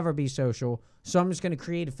 well, I'll never be social, so I'm just going to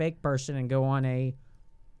create a fake person and go on a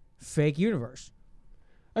fake universe.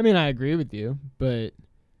 I mean, I agree with you, but at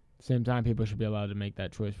the same time, people should be allowed to make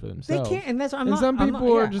that choice for They themselves. can't, and that's And some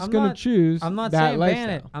people are just going to choose I'm not that saying lifestyle.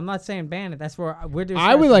 ban it. I'm not saying ban it. That's where we're discussing.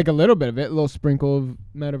 I would like a little bit of it, a little sprinkle of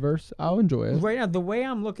metaverse. I'll enjoy it. Right now, the way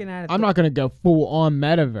I'm looking at it, I'm not going to go full on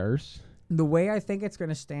metaverse. the way I think it's going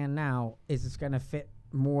to stand now is it's going to fit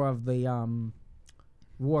more of the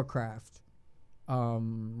Warcraft.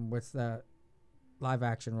 What's that live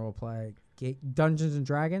action role play? Dungeons and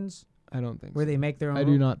Dragons, I don't think where so. they make their own. I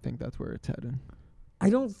do not think that's where it's headed. I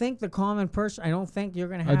don't think the common person. I don't think you're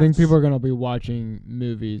going to have. I think people are going to be watching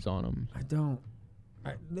movies on them. I don't.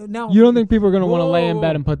 No. You don't think people are going to want to lay in Whoa.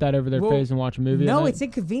 bed and put that over their Whoa. face and watch a movie? No, at night? it's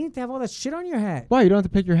inconvenient to have all that shit on your head. Why? You don't have to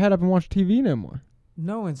pick your head up and watch TV no more.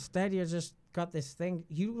 No, instead you just got this thing.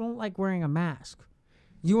 You don't like wearing a mask.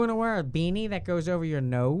 You want to wear a beanie that goes over your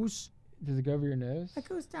nose? Does it go over your nose? That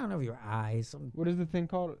goes down over your eyes. What is the thing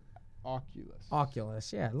called? Oculus.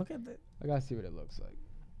 Oculus, yeah. Look at the. I gotta see what it looks like.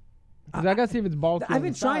 'Cause I gotta see if it's bulky. I've on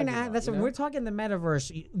been the trying to. sides or not, That's you what know? we're talking the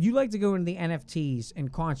metaverse. You like to go into the NFTs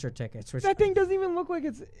and concert tickets. Which That thing doesn't even look like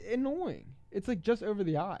it's annoying. It's like just over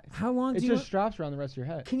the eyes. how long It do you? just straps around the rest of your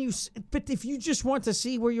head. Can you? But if you just want to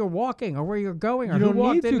see where you're walking or where you're going, or You who don't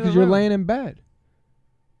walked need to into because the you're room. laying in bed.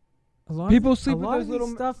 A lot People of, sleep a with lot those of these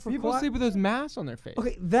little stuff. For people sleep with those masks on their face.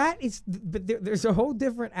 Okay, that is, but there's a whole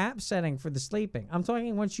different app setting for the sleeping. I'm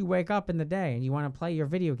talking once you wake up in the day and you want to play your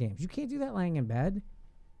video games. You can't do that laying in bed.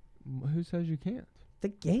 Who says you can't? The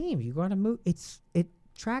game, you got to move. It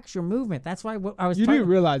tracks your movement. That's why I was. You talking, do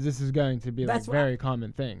realize this is going to be like That's a why- very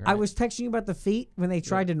common thing, right? I was texting you about the feet when they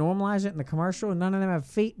tried to normalize it in the commercial. None of them have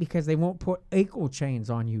feet because they won't put ankle chains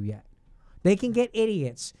on you yet. They can get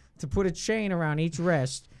idiots to put a chain around each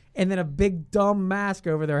wrist and then a big dumb mask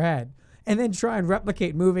over their head and then try and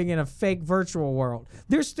replicate moving in a fake virtual world.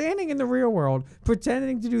 They're standing in the real world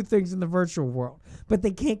pretending to do things in the virtual world, but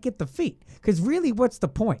they can't get the feet. Because really, what's the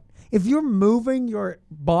point? If you're moving your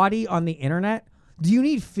body on the internet, do you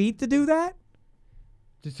need feet to do that?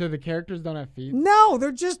 Just so the characters don't have feet. No,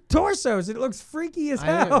 they're just torsos. It looks freaky as I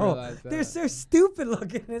didn't hell. realize They're that. so stupid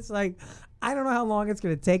looking. It's like, I don't know how long it's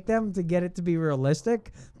going to take them to get it to be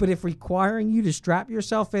realistic, but if requiring you to strap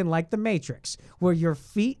yourself in like the Matrix, where your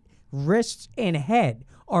feet, wrists, and head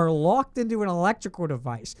are locked into an electrical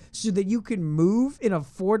device so that you can move in a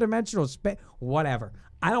 4-dimensional space, whatever.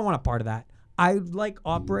 I don't want a part of that. I like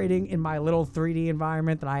operating in my little 3D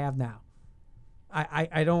environment that I have now.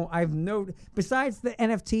 I've no, besides the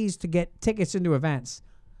NFTs to get tickets into events,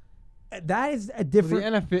 that is a different.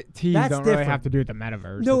 Well, the NFTs that's don't really different. have to do with the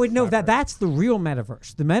metaverse. No, It's no, separate. that's the real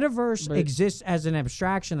metaverse. The metaverse But exists as an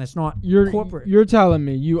abstraction that's not corporate. You're telling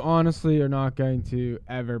me you honestly are not going to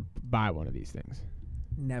ever buy one of these things.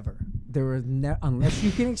 Never. There is unless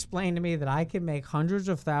you can explain to me that I can make hundreds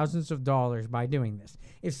of thousands of dollars by doing this.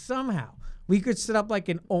 If somehow we could set up like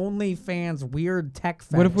an OnlyFans weird tech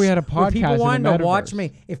fetish. What if we had a where podcast people in the wanted to watch metaverse?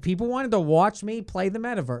 me? If people wanted to watch me play the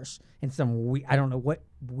metaverse in some I don't know what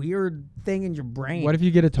weird thing in your brain. What if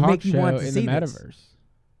you get a talk make you show want to in the see this? metaverse?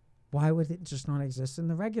 Why would it just not exist in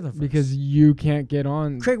the regular verse? Because you can't get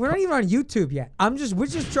on. Craig, we're not even on YouTube yet. We're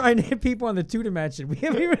just trying to hit people on the 2-dimension. We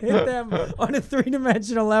haven't even hit them on a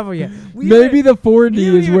 3-dimensional level yet. Maybe the 4D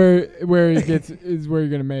you is even- where it gets is where you're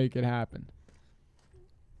gonna make it happen.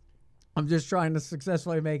 I'm just trying to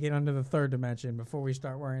successfully make it under the 3rd dimension before we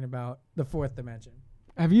start worrying about the 4th dimension.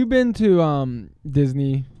 Have you been to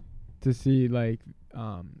Disney to see like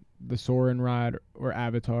the Soarin' ride or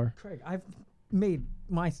Avatar? Craig, I've made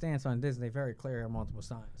my stance on Disney very clear on multiple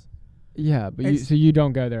times. Yeah, but It's- so you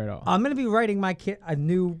don't go there at all. I'm going to be writing my kid a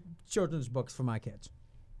new children's books for my kids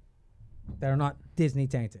that are not Disney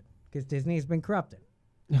tainted because Disney has been corrupted.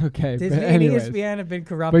 Okay, Disney but and anyways. ESPN have been But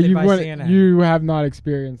corrupted you by CNN. you have not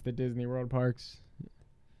experienced the Disney World parks.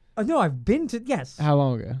 Oh, no, I've been to, yes. How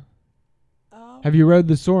long ago? Have you rode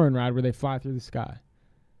the Soarin' ride where they fly through the sky?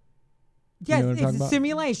 Yes, know what I'm it's talking a about?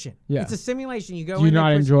 simulation. Yeah. It's a simulation. You go Do you in there not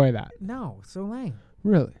for- enjoy that? No, it's so lame.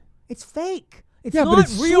 Really? It's fake. It's Yeah, not but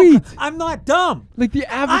it's real. sweet. I'm not dumb. Like the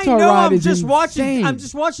I Avatar know ride I'm is just watching. insane. I'm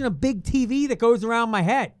just watching a big TV that goes around my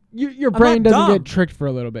head. Your I'm brain not doesn't dumb. get tricked for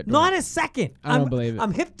a little bit. Not a second. I don't believe it.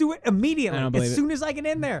 I'm hip to it immediately. I don't believe As it. soon as I get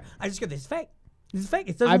in there, I just go, "This is fake. This is fake.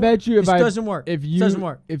 It doesn't I bet work. you if this I doesn't work. if It you doesn't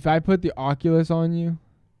work. if I put the Oculus on you,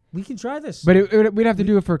 We can try this. but we'd have to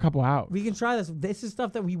do it for a couple hours, we can try this. This is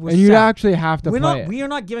stuff that we would and you'd sell. actually have to play it. We are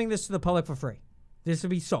not giving this to the public for free. This will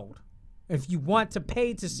be sold. If you want to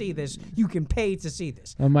pay to see this, you can pay to see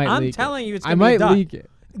this. I might I'm leak telling it. you, it's I going to be might done. leak it.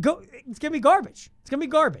 It's gonna be garbage. It's gonna be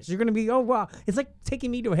garbage. You're gonna be, oh wow. It's like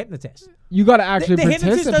taking me to a hypnotist. You got to actually The participate.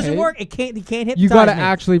 hypnotist doesn't work. He can't hypnotize You got to me.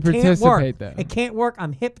 actually It can't work. participate, though. It can't work.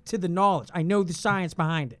 I'm hip to the knowledge. I know the science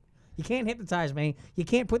behind it. You can't hypnotize me. You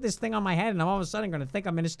can't put this thing on my head and I'm all of a sudden going to think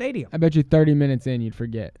I'm in a stadium. I bet you 30 minutes in, you'd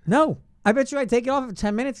forget. No. I bet you I'd take it off for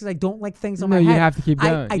 10 minutes because I don't like things on No, my you head. have to keep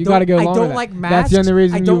going. I You don't- gotta go I along don't with like that. masks. That's the only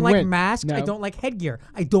reason I you don't would like win. masks. I No. don't like headgear.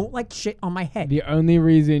 I don't like shit on my head. The only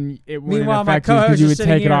reason it wouldn't Meanwhile, my affect you is co-host because you is would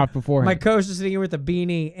sitting take it here. off beforehand. My coach is sitting here with a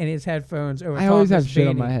beanie and his headphones over I top always of have his shit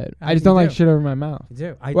on beanie. my head. I I just you don't like do. shit over my mouth. You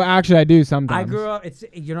do. Well, actually, I do sometimes. I grew up.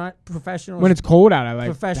 You're not professionals. When it's cold out, I like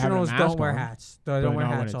professionals having a mask don't wear on, hats. They but don't wear not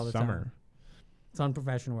when hats it's all the summer. time. It's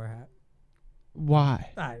unprofessional to wear a hat.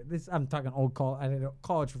 Why? I'm talking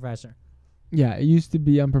college professor. Yeah, it used to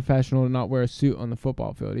be unprofessional to not wear a suit on the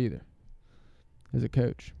football field either. As a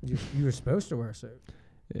coach. You were supposed to wear a suit.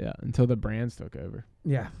 Yeah, until the brands took over.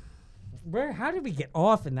 Yeah. How did we get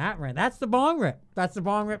off in that rant? That's the bong rip. That's the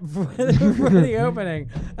bong rip before the opening.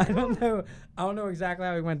 I don't know exactly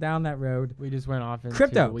how we went down that road. We just went off into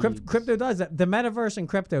Crypto does that. The metaverse and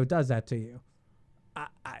crypto does that to you.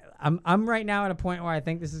 I'm right now at a point where I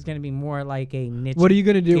think this is going to be more like a niche. What are you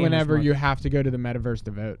going to do gamers whenever market. you have to go to the metaverse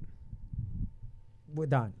to vote? We're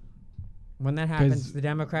done. When that happens, 'Cause the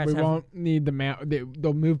Democrats We have won't need the mail.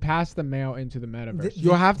 They'll move past the mail into the metaverse. The-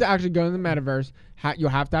 You'll have to actually go in the metaverse. You'll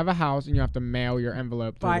have to have a house, and you have to mail your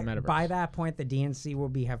envelope through the metaverse. by that point, the DNC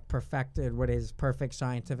will have perfected what is perfect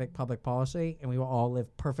scientific public policy, and we will all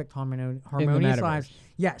live perfect harmonious metaverse. lives.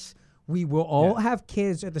 Yes, we will all have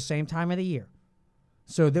kids at the same time of the year.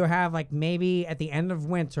 So they'll have maybe at the end of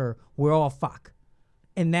winter, we'll all fuck.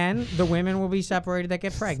 And then the women will be separated that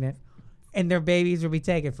get pregnant, and their babies will be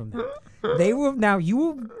taken from them. You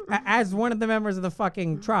will, as one of the members of the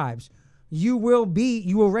fucking tribes, you will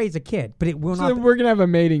raise a kid, but it will So not. we're gonna have a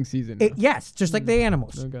mating season. Yes, just like the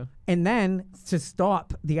animals. Okay. And then to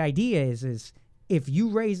stop, the idea is if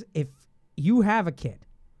you have a kid,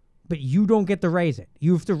 but you don't get to raise it,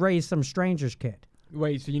 you have to raise some stranger's kid.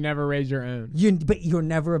 Wait, so you never raise your own? But you'll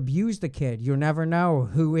never abuse the kid. You'll never know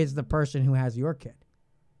who is the person who has your kid.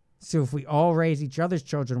 So if we all raise each other's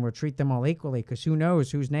children, we'll treat them all equally because who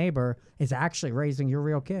knows whose neighbor is actually raising your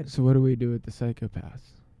real kid. So what do we do with the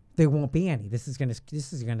psychopaths? There won't be any. This is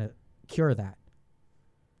gonna cure that.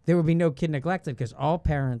 There will be no kid neglected because all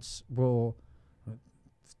parents will.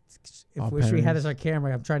 Wish we had this on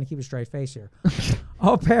camera. I'm trying to keep a straight face here.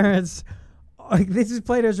 All parents. This is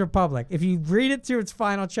Plato's Republic. If you read it to its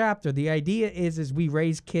final chapter, the idea is we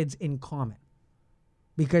raise kids in common.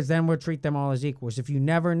 Because then we'll treat them all as equals. If you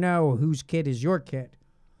never know whose kid is your kid,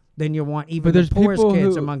 then you'll want even the poorest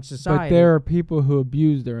kids amongst society. But there are people who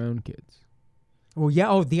abuse their own kids. Well, yeah.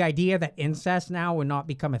 Oh, the idea that incest now will not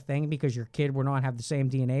become a thing because your kid will not have the same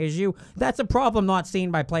DNA as you. That's a problem not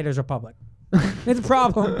seen by Plato's Republic. It's a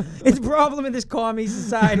problem. It's a problem in this commie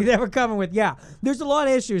society that we're coming with. Yeah, there's a lot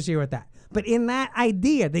of issues here with that. But in that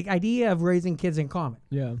idea, the idea of raising kids in common,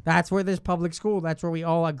 Yeah. that's where this public school, that's where we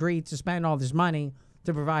all agreed to spend all this money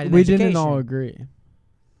to provide an We education. didn't all agree.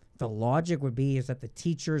 The logic would be is that the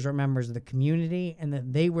teachers are members of the community and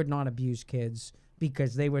that they would not abuse kids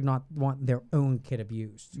because they would not want their own kid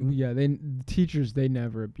abused. Yeah, teachers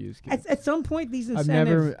never abuse kids. At some point, these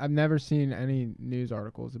incentives... I've never seen any news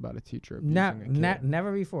articles about a teacher abusing a kid.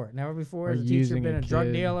 Never before. Never before Or has a teacher using been a a drug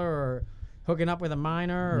kid. dealer or hooking up with a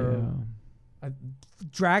minor Yeah.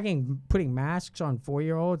 or putting masks on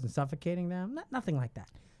 4-year-olds and suffocating them. Nothing like that.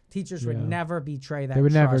 Teachers would Yeah. never betray that They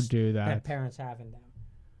would never trust do that that. parents have in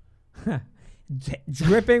them.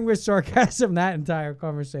 Dripping with sarcasm, that entire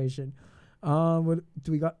conversation. What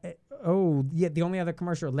do we got? Oh, yeah, the only other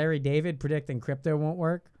commercial, Larry David predicting crypto won't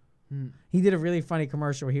work. He did a really funny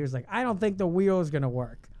commercial where he was like, I don't think the wheel is going to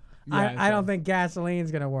work. I don't think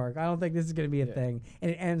gasoline's going to work. I don't think this is going to be a thing.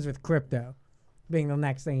 And it ends with crypto being the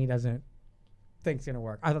next thing he doesn't think's going to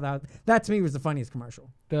work. I thought that to me was the funniest commercial.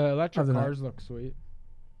 The electric Other than cars look sweet.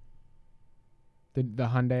 The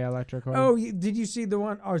Hyundai electric car. Oh, did you see the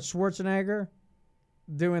one? Schwarzenegger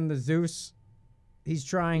doing the Zeus. He's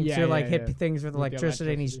trying to hit things with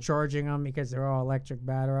electricity, and he's charging them because they're all electric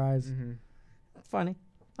batteries. Mm-hmm. Funny,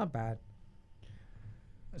 not bad.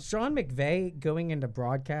 Sean McVay going into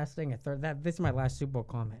broadcasting. This is my last Super Bowl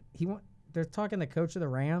comment. They're talking the coach of the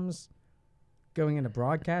Rams going into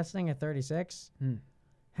broadcasting at 36.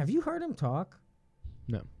 Have you heard him talk?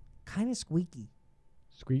 No. Kind of squeaky.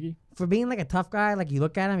 Squeaky? For being like a tough guy, like you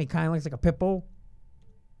look at him, he kind of looks like a pit bull.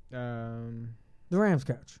 The Rams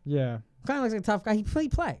coach. Yeah. Kind of looks like a tough guy. He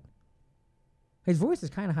played. His voice is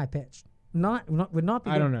kind of high pitched. would not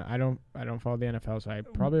be. I good. don't know. I don't follow the NFL, so I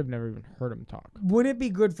probably have never even heard him talk. Would it be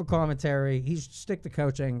good for commentary? He should stick to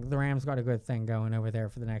coaching. The Rams got a good thing going over there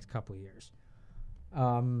for the next couple of years.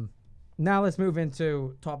 Now let's move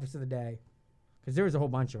into topics of the day, because there was a whole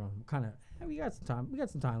bunch of them. Kind of, we got some time. We got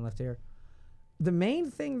some time left here. The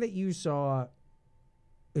main thing that you saw,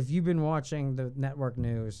 if you've been watching the network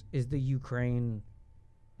news, is the Ukraine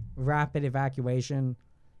rapid evacuation.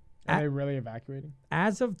 Are they really evacuating?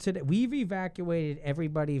 As of today, we've evacuated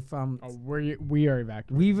everybody from. Oh, we are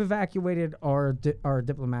evacuating. We've evacuated our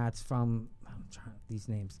diplomats from. I'm trying these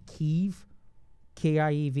names. Kiev,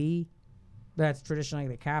 Kiev. That's traditionally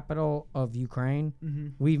the capital of Ukraine. Mm-hmm.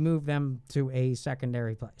 We've moved them to a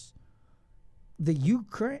secondary place. The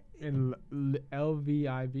Ukraine. In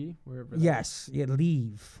LVIV, wherever. Yes, you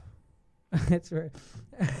leave. That's right.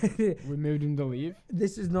 We moved him to leave.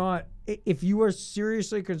 This is not. If you are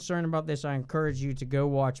seriously concerned about this, I encourage you to go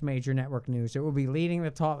watch major network news. It will be leading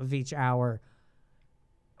the top of each hour.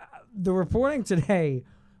 The reporting today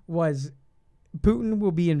was Putin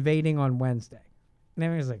will be invading on Wednesday. And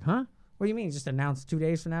everyone's like, huh? What do you mean? He just announced 2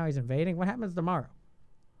 days from now he's invading? What happens tomorrow?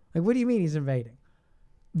 Like, what do you mean he's invading?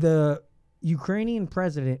 The Ukrainian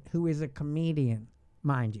president, who is a comedian,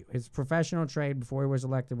 mind you, his professional trade before he was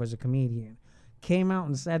elected was a comedian, came out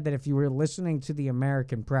and said that if you were listening to the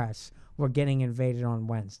American press, we're getting invaded on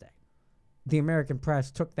Wednesday. The American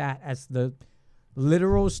press took that as the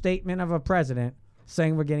literal statement of a president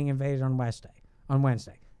saying we're getting invaded on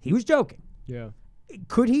Wednesday. He was joking. Yeah.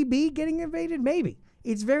 Could he be getting invaded? Maybe.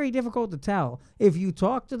 It's very difficult to tell. If you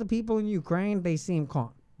talk to the people in Ukraine, they seem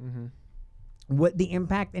calm. Mm-hmm. What the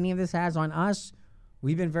impact any of this has on us,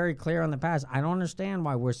 we've been very clear on the past. I don't understand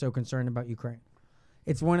why we're so concerned about Ukraine.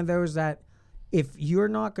 It's one of those that if you're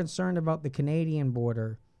not concerned about the Canadian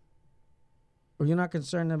border, or you're not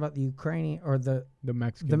concerned about the Ukrainian or the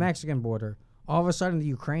Mexican border, all of a sudden the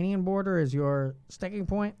Ukrainian border is your sticking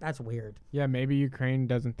point. That's weird. Yeah, maybe Ukraine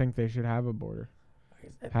doesn't think they should have a border.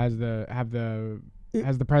 Has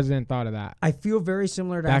the president thought of that? I feel very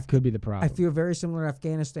similar to that could be the problem. I feel very similar to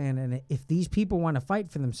Afghanistan, and if these people want to fight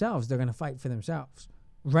for themselves, they're going to fight for themselves.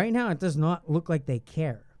 Right now, it does not look like they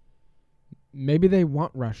care. Maybe they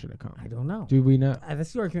want Russia to come. I don't know. Do we know?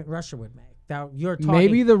 That's the argument Russia would make. Now you're talking.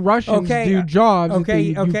 Maybe the Russians do jobs that the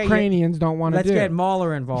Ukrainians don't want to do. Let's get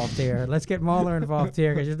Mueller involved here.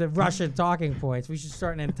 Because the Russian talking points. We should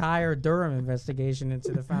start an entire Durham investigation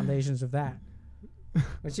into the foundations of that.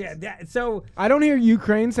 But yeah, so I don't hear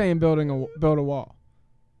Ukraine saying build a wall.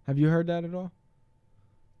 Have you heard that at all?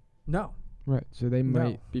 No. Right. So they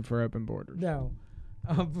might be for open borders. No.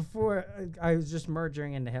 Before I was just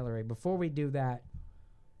merging into Hillary. Before we do that,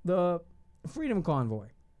 the Freedom Convoy.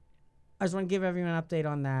 I just want to give everyone an update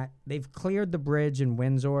on that. They've cleared the bridge in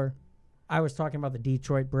Windsor. I was talking about the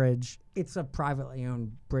Detroit Bridge. It's a privately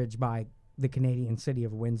owned bridge by the Canadian city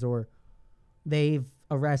of Windsor. They've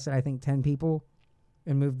arrested, I think, 10 people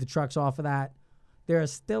and moved the trucks off of that. There are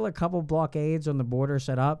still a couple blockades on the border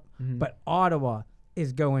set up, but Ottawa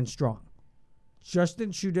is going strong.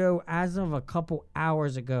 Justin Trudeau, as of a couple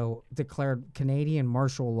hours ago, declared Canadian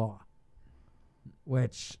martial law.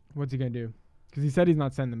 What's he going to do? Because he said he's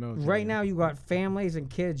not sending the military. Right now, you got families and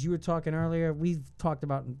kids. You were talking earlier. We've talked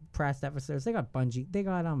about in past episodes. They got bungee. They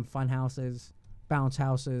got fun houses, bounce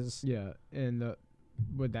houses. Yeah, and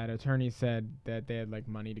what that attorney said that they had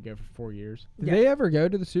money to go for 4 years. Did they ever go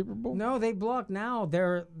to the Super Bowl? No, they blocked now.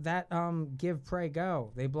 They're that give, pray,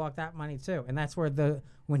 go. They blocked that money too, and that's where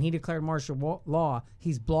when he declared martial law,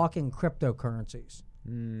 he's blocking cryptocurrencies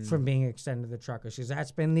from being extended to the truckers. Because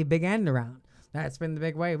that's been the big end around. That's been the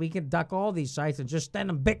big way. We can duck all these sites and just send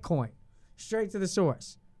them Bitcoin straight to the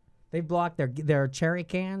source. They blocked their cherry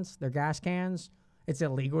cans, their gas cans. It's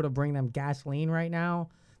illegal to bring them gasoline right now.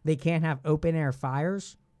 They can't have open air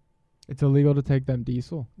fires. It's illegal to take them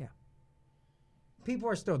diesel. Yeah. People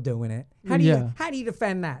are still doing it. How do you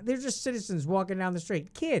defend that? They're just citizens walking down the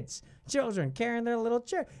street. Kids, children carrying their little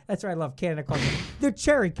cherry. That's why I love Canada calling them. They're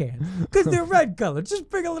cherry cans because they're red colored. Just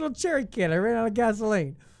bring a little cherry can. I ran out of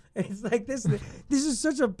gasoline. It's like this is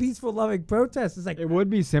such a peaceful, loving protest. It's like it would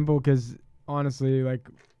be simple because honestly,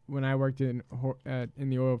 when I worked in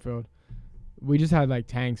the oil field, we just had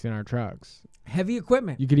tanks in our trucks. Heavy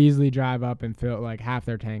equipment. You could easily drive up and fill half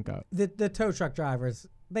their tank up. The tow truck drivers,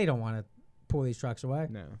 they don't want to pull these trucks away.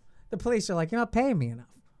 No. The police are like, you're not paying me enough.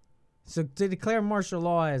 So to declare martial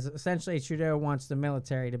law is essentially Trudeau wants the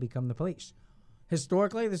military to become the police.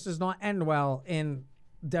 Historically, this does not end well in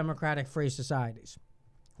democratic free societies.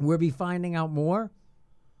 We'll be finding out more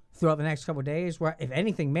throughout the next couple of days. Where if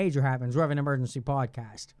anything major happens, we'll have an emergency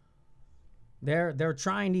podcast. They're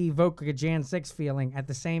trying to evoke a Jan 6 feeling. At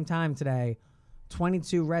the same time today,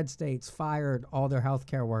 22 red states fired all their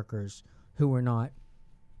healthcare workers who were not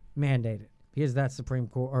mandated because that's Supreme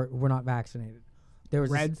Court or were not vaccinated. There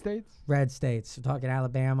was Red states? red states. We're talking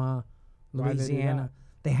Alabama, Why'd they do Louisiana. that?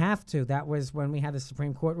 They have to. That was when we had the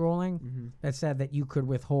Supreme Court ruling that said that you could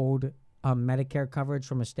withhold Medicare coverage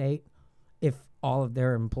from a state if all of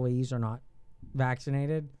their employees are not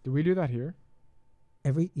vaccinated. Did we do that here?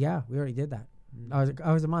 We already did that.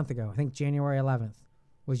 I was a month ago. I think January 11th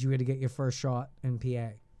was you had to get your first shot in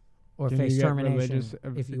PA or Can face you get termination. religious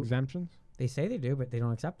If you, exemptions? they say they do, but they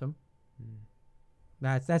don't accept them.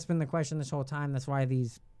 That's been the question this whole time. That's why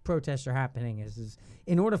these protests are happening. Is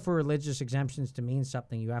in order for religious exemptions to mean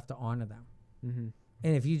something, you have to honor them. Mm-hmm.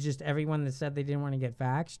 And if you just everyone that said they didn't want to get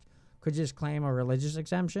vaxxed could just claim a religious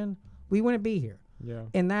exemption, we wouldn't be here. Yeah.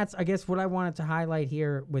 And that's, I guess, what I wanted to highlight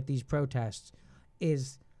here with these protests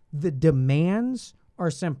is the demands are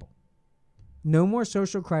simple. No more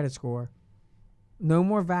social credit score. No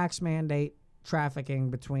more vax mandate trafficking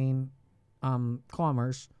between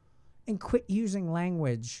commerce. And quit using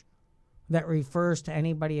language that refers to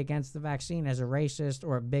anybody against the vaccine as a racist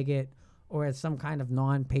or a bigot or as some kind of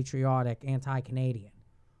non-patriotic anti-Canadian.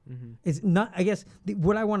 Mm-hmm. It's not. I guess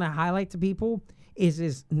what I want to highlight to people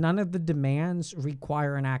is none of the demands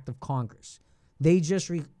require an act of Congress. They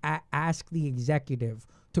just ask the executive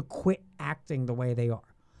to quit acting the way they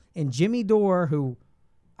are. And Jimmy Dore, who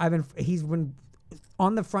he's been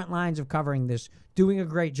on the front lines of covering this, doing a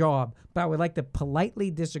great job, but I would like to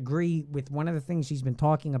politely disagree with one of the things he's been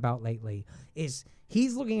talking about lately is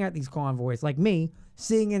he's looking at these convoys like me,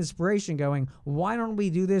 seeing inspiration going, why don't we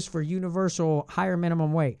do this for universal higher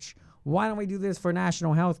minimum wage? Why don't we do this for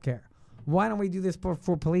national health care? Why don't we do this for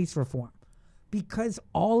police reform? Because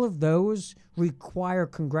all of those require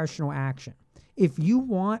congressional action. If you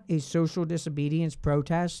want a social disobedience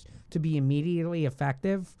protest to be immediately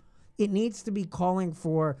effective, it needs to be calling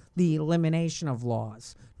for the elimination of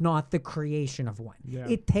laws, not the creation of one. Yeah.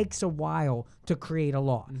 It takes a while to create a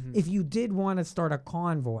law. Mm-hmm. If you did want to start a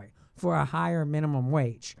convoy for a higher minimum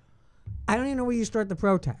wage, I don't even know where you start the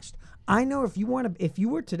protest. I know if you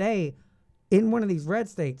were today in one of these red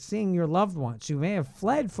states seeing your loved ones who may have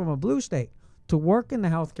fled from a blue state to work in the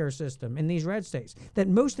healthcare system in these red states, that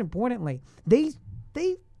most importantly, they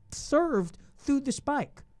served through the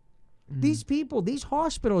spike. These people, these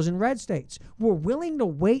hospitals in red states were willing to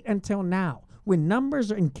wait until now when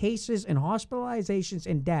numbers in cases and hospitalizations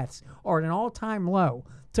and deaths are at an all-time low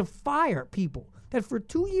to fire people that for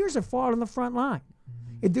 2 years have fought on the front line.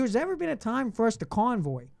 If there's ever been a time for us to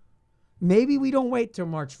convoy, maybe we don't wait till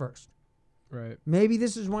March 1st. Right. Maybe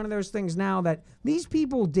this is one of those things now that these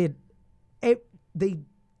people did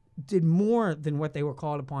more than what they were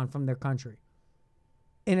called upon from their country.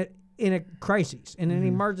 In a crisis, in an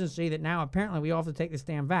emergency that now apparently we all have to take this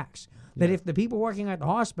damn vax. That if the people working at the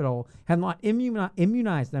hospital have not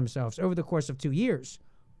immunized themselves over the course of 2 years,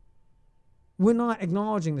 we're not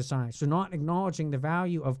acknowledging the science. We're not acknowledging the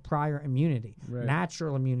value of prior immunity,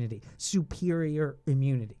 natural immunity, superior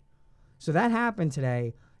immunity. So that happened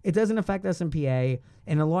today. It doesn't affect us in PA.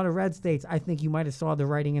 In a lot of red states, I think you might have saw the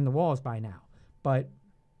writing in the walls by now. But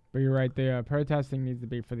you're right. The protesting needs to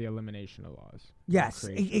be for the elimination of laws. Yes,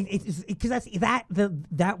 because that's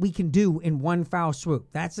that we can do in one foul swoop.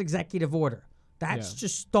 That's executive order. That's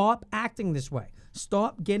just stop acting this way.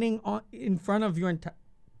 Stop getting in front of your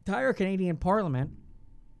entire Canadian Parliament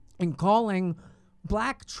and calling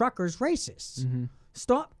black truckers racists. Mm-hmm.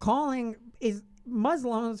 Stop calling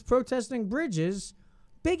Muslims protesting bridges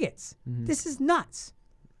bigots. Mm-hmm. This is nuts.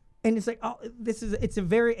 And it's like, it's a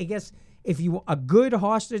very, I guess, a good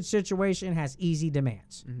hostage situation has easy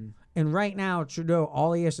demands. Mm-hmm. And right now, Trudeau,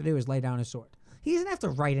 all he has to do is lay down his sword. He doesn't have to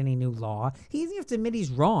write any new law. He doesn't have to admit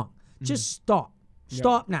he's wrong. Just stop.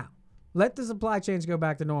 Stop now. Let the supply chains go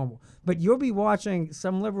back to normal. But you'll be watching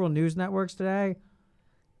some liberal news networks today.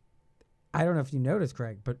 I don't know if you noticed,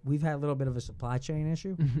 Craig, but we've had a little bit of a supply chain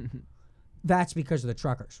issue. That's because of the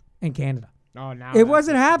truckers in Canada. Oh, now it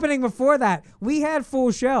wasn't happening before that. We had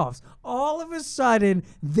full shelves. All of a sudden,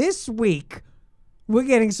 this week, we're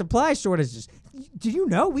getting supply shortages. Did you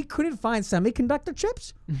know we couldn't find semiconductor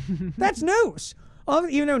chips? That's news.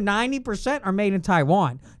 Even though 90% are made in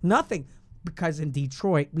Taiwan. Nothing. Because in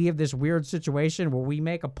Detroit, we have this weird situation where we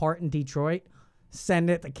make a part in Detroit, send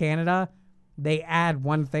it to Canada. They add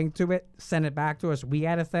one thing to it, send it back to us. We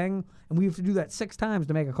add a thing, and we have to do that 6 times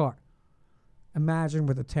to make a car. Imagine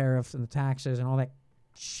with the tariffs and the taxes and all that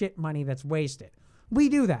shit money that's wasted. We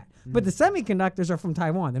do that. But the semiconductors are from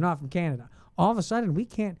Taiwan. They're not from Canada. All of a sudden, we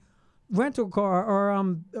can't rental car or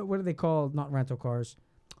what are they called? Not rental cars.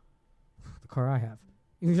 car I have.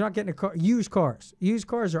 If you're not getting a car, used cars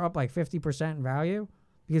are up like 50% in value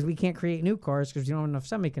because we can't create new cars because we don't have enough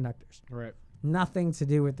semiconductors. Right. Nothing to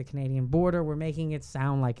do with the Canadian border. We're making it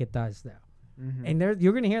sound like it does, though. Mm-hmm. And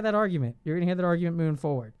you're going to hear that argument. You're going to hear that argument moving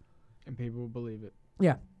forward. And people will believe it.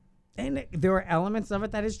 Yeah. And there are elements of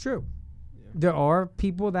it that is true. Yeah. There are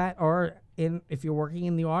people that are if you're working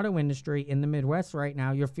in the auto industry in the Midwest right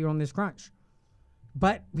now, you're feeling this crunch.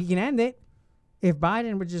 But we can end it if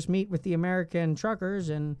Biden would just meet with the American truckers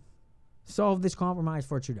and solve this compromise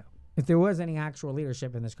for Trudeau. If there was any actual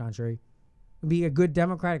leadership in this country, it'd be a good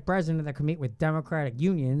Democratic president that could meet with Democratic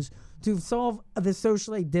unions to solve the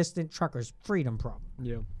socially distant truckers' freedom problem.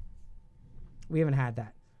 Yeah. We haven't had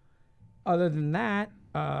that. Other than that,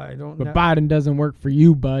 I don't know. But Biden doesn't work for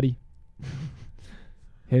you, buddy.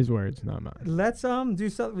 His words, not mine. Let's do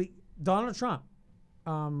something. Donald Trump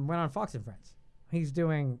went on Fox and Friends. He's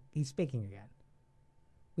speaking again.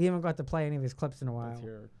 We haven't got to play any of his clips in a while. Let's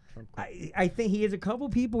hear Trump clip. I think he has a couple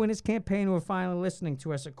people in his campaign who are finally listening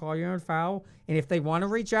to us at Call Your Own Foul. And if they want to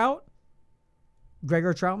reach out,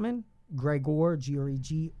 Gregor Troutman, Gregor,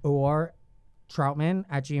 Gregor, Troutman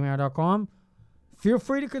at gmail.com. Feel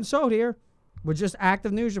free to consult here. We're just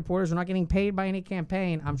active news reporters. We're not getting paid by any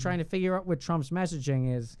campaign. I'm trying to figure out what Trump's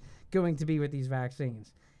messaging is going to be with these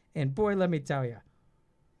vaccines. And boy, let me tell you,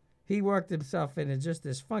 he worked himself into just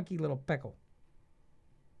this funky little pickle.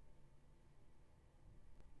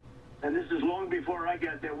 And this is long before I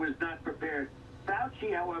got there, was not prepared.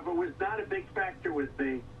 Fauci, however, was not a big factor with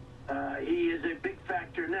me. He is a big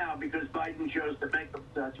factor now because Biden chose to make him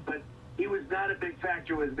such, but he was not a big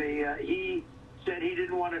factor with me. He said he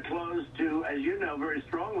didn't want to close to, as you know, very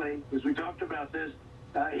strongly, because we talked about this,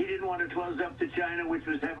 he didn't want to close up to China, which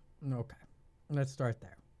was heavy. Okay, let's start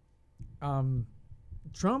there.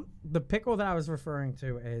 Trump, the pickle that I was referring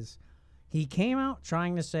to is he came out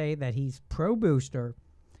trying to say that he's pro-booster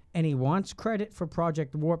and he wants credit for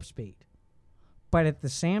Project Warp Speed. But at the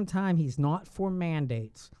same time, he's not for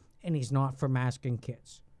mandates and he's not for masking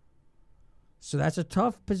kids. So that's a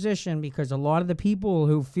tough position because a lot of the people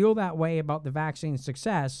who feel that way about the vaccine's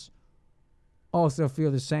success also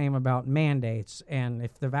feel the same about mandates. And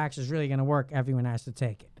if the vaccine is really going to work, everyone has to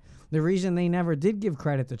take it. The reason they never did give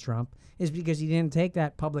credit to Trump is because he didn't take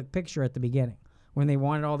that public picture at the beginning when they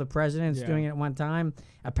wanted all the presidents doing it at one time.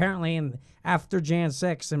 Apparently, after Jan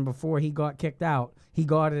 6 and before he got kicked out, he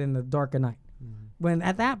got it in the dark of night. Mm-hmm. When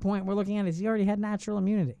at that point, we're looking at it, he already had natural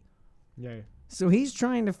immunity. Yeah. So he's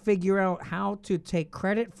trying to figure out how to take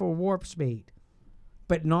credit for warp speed,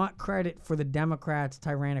 but not credit for the Democrats'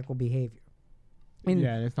 tyrannical behavior. And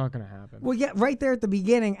yeah, it's not going to happen. Well, yeah, right there at the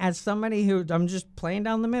beginning, as somebody who, I'm just playing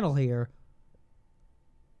down the middle here,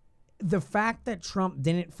 the fact that Trump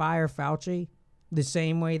didn't fire Fauci the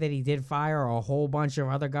same way that he did fire a whole bunch of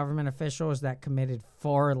other government officials that committed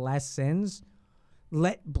far less sins,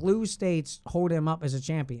 let blue states hold him up as a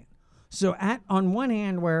champion. So on one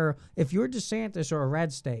hand, where if you're DeSantis or a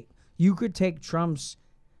red state, you could take Trump's,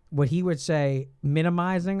 what he would say,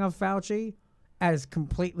 minimizing of Fauci as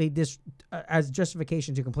completely as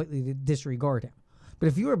justification to completely disregard him. But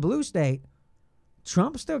if you're a blue state,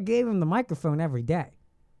 Trump still gave him the microphone every day.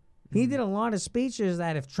 He did a lot of speeches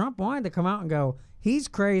that if Trump wanted to come out and go, he's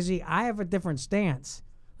crazy, I have a different stance,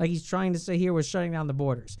 like he's trying to say here with shutting down the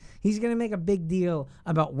borders. He's going to make a big deal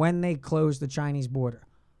about when they close the Chinese border.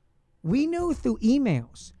 We knew through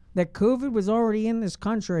emails that COVID was already in this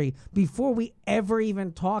country before we ever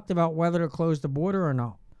even talked about whether to close the border or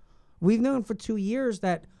not. We've known for 2 years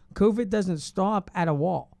that COVID doesn't stop at a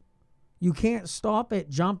wall. You can't stop it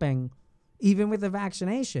jumping. Even with a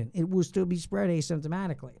vaccination, it will still be spread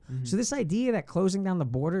asymptomatically. Mm-hmm. So this idea that closing down the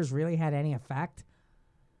borders really had any effect,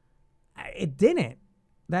 it didn't.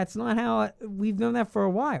 That's not how we've known that for a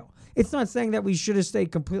while. It's not saying that we should have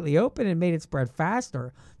stayed completely open and made it spread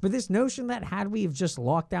faster, but this notion that had we have just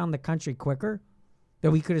locked down the country quicker, that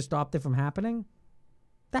we could have stopped it from happening,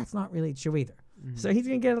 that's not really true either. Mm-hmm. So he's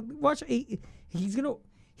gonna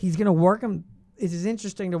he's gonna work him. It is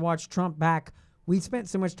interesting to watch Trump back. We spent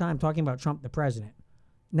so much time talking about Trump the president.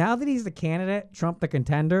 Now that he's the candidate, Trump the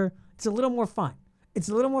contender, it's a little more fun. It's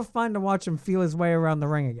a little more fun to watch him feel his way around the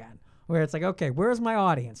ring again, where it's like, okay, where's my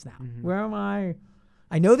audience now? Mm-hmm. Where am I?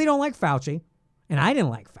 I know they don't like Fauci, and I didn't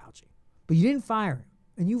like Fauci, but you didn't fire him,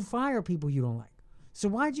 and you fire people you don't like. So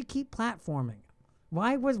why'd you keep platforming him?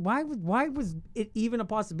 Why was it even a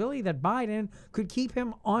possibility that Biden could keep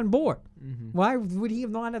him on board? Mm-hmm. Why would he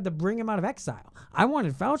have not had to bring him out of exile? I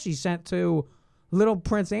wanted Fauci sent to Little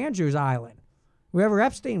Prince Andrew's Island, wherever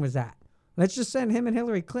Epstein was at. Let's just send him and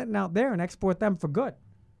Hillary Clinton out there and export them for good.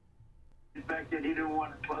 The fact that he didn't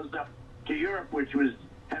want to close up to Europe, which was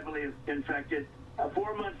heavily infected.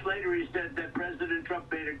 4 months later, he said that President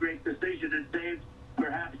Trump made a great decision and saved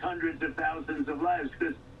perhaps hundreds of thousands of lives,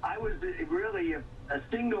 because I was really a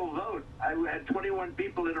single vote. I had 21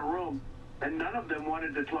 people in a room, and none of them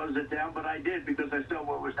wanted to close it down, but I did, because I saw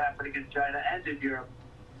what was happening in China and in Europe.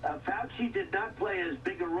 Fauci did not play as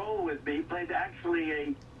big a role with me. He played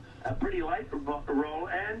actually a pretty light role.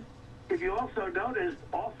 And if you also notice,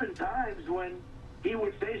 oftentimes when he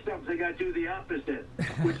would say something, I'd do the opposite,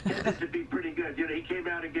 which tended to be pretty good. You know, he came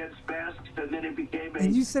out against masks, and then he became a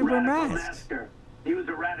And you said we're radical masks. masker. He was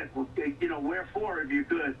a radical, you know, wherefore if you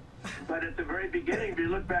could. But at the very beginning, if you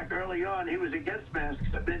look back early on, he was against masks.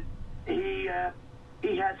 I mean, he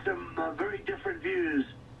had some very different views.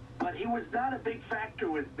 But he was not a big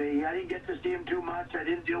factor with me. I didn't get to see him too much. I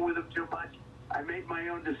didn't deal with him too much. I made my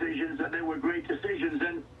own decisions, and they were great decisions.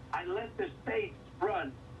 And I let the states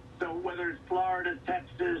run. So whether it's Florida,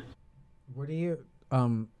 Texas. What do you,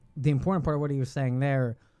 the important part of what he was saying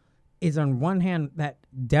there is, on one hand, that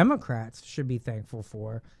Democrats should be thankful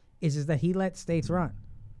for is that he let states run.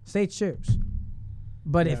 States choose.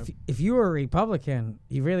 But if you were a Republican,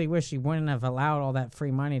 you really wish you wouldn't have allowed all that free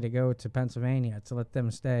money to go to Pennsylvania to let them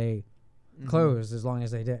stay closed as long as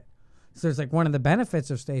they did. So it's like one of the benefits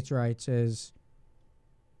of states' rights is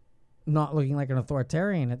not looking like an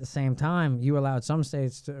authoritarian. At the same time, you allowed some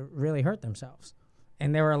states to really hurt themselves.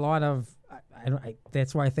 And there were a lot of,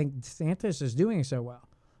 that's why I think DeSantis is doing so well.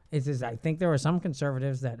 I think there were some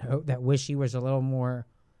conservatives that wish he was a little more,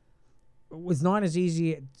 was not as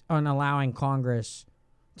easy on allowing Congress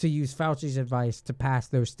to use Fauci's advice to pass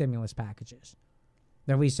those stimulus packages.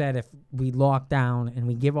 That we said if we lock down and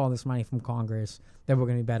we give all this money from Congress, that we're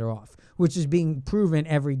going to be better off, which is being proven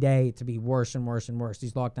every day to be worse and worse and worse.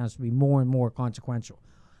 These lockdowns to be more and more consequential.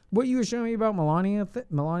 What you were showing me about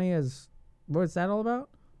Melania's, what's that all about?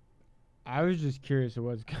 I was just curious of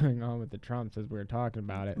what's going on with the Trumps as we were talking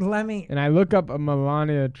about it. And I look up a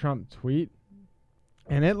Melania Trump tweet,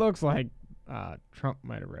 and it looks like Trump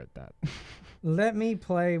might have wrote that. Let me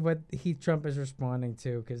play what Trump is responding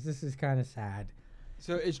to, because this is kind of sad.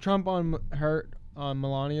 So is Trump on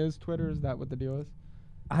Melania's Twitter? Is that what the deal is?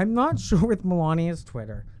 I'm not sure with Melania's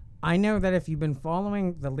Twitter. I know that if you've been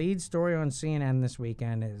following, the lead story on CNN this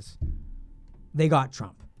weekend is they got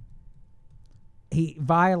Trump.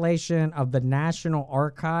 Violation of the National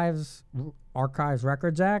Archives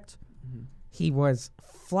Records Act. Mm-hmm. He was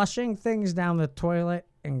flushing things down the toilet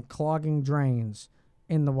and clogging drains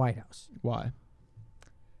in the White House. Why?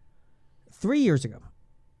 3 years ago,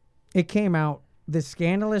 it came out, this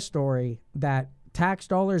scandalous story that tax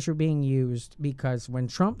dollars were being used because when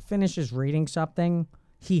Trump finishes reading something,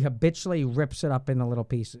 he habitually rips it up into little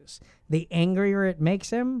pieces. The angrier it makes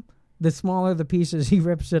him, the smaller the pieces he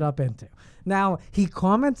rips it up into. Now, he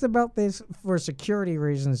comments about this for security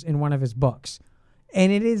reasons in one of his books.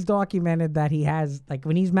 And it is documented that he has, like,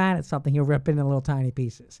 when he's mad at something, he'll rip it into little tiny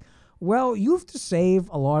pieces. Well, you have to save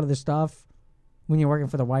a lot of the stuff when you're working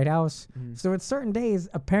for the White House. Mm-hmm. So at certain days,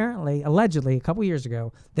 allegedly, a couple years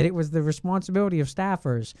ago, that it was the responsibility of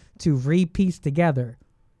staffers to re-piece together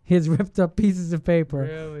his ripped up pieces of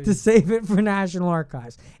paper to save it for National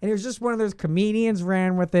Archives. And it was just one of those comedians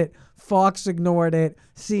ran with it. Fox ignored it.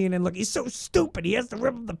 CNN, look, he's so stupid. He has to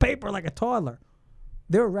rip up the paper like a toddler.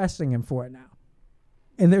 They're arresting him for it now.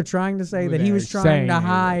 And they're trying to say that he was trying to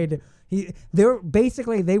hide. They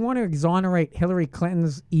want to exonerate Hillary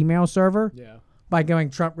Clinton's email server by going,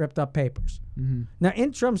 Trump ripped up papers. Mm-hmm. Now,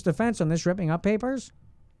 in Trump's defense on this ripping up papers,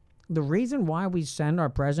 the reason why we send our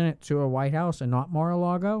president to a White House and not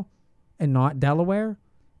Mar-a-Lago and not Delaware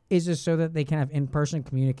is just so that they can have in-person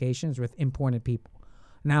communications with important people.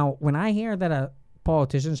 Now, when I hear that a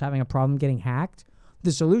politician's having a problem getting hacked,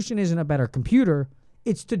 the solution isn't a better computer.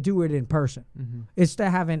 It's to do it in person. Mm-hmm. It's to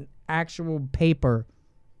have an actual paper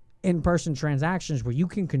in-person transactions where you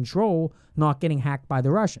can control not getting hacked by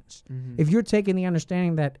the Russians. Mm-hmm. If you're taking the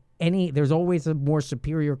understanding that there's always a more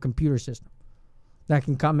superior computer system that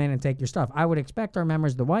can come in and take your stuff. I would expect our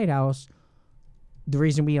members of the White House, the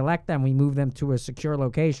reason we elect them, we move them to a secure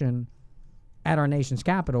location at our nation's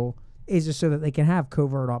capital, is just so that they can have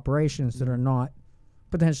covert operations that are not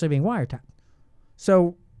potentially being wiretapped.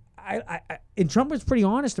 So and Trump was pretty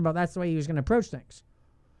honest about that's the way he was going to approach things.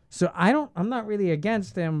 So I'm not really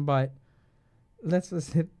against him, but let's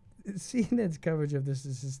listen. CNN's coverage of this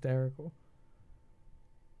is hysterical.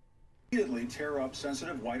 Immediately tear up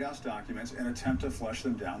sensitive White House documents and attempt to flush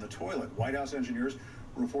them down the toilet. White House engineers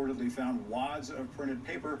reportedly found wads of printed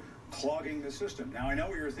paper clogging the system. Now, I know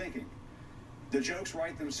what you're thinking. The jokes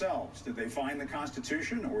write themselves. Did they find the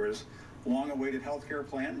Constitution, or is long-awaited health care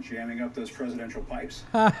plan jamming up those presidential pipes.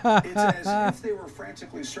 It's as if they were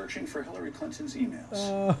frantically searching for Hillary Clinton's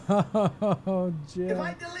emails. Oh, Jim. If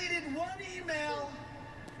I deleted one email,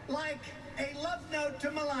 like a love note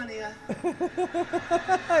to Melania,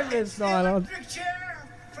 I miss Donald. electric chair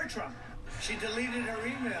for Trump. She deleted her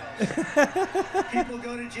emails. People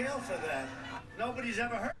go to jail for that. Nobody's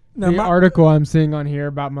ever heard. No, The article I'm seeing on here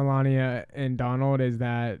about Melania and Donald is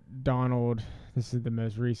that Donald, this is the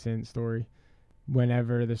most recent story,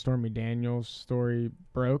 whenever the Stormy Daniels story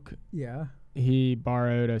broke, Yeah. he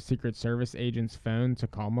borrowed a Secret Service agent's phone to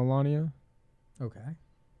call Melania. Okay.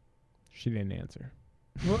 She didn't answer.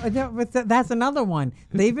 Well, that's another one.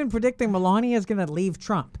 They've been predicting Melania is going to leave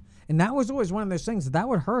Trump. And that was always one of those things that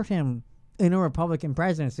would hurt him in a Republican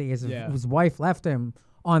presidency, as if Yeah. his wife left him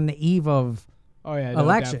on the eve of Oh, yeah.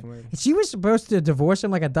 election. Definitely. She was supposed to divorce him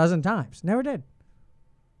like a dozen times. Never did.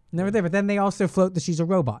 Never did. But then they also float that she's a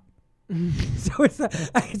robot. So it's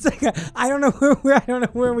like I don't know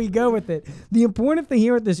where we go with it. The important thing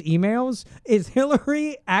here with this emails is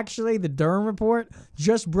Hillary, actually, the Durham report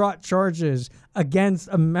just brought charges against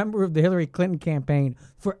a member of the Hillary Clinton campaign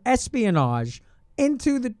for espionage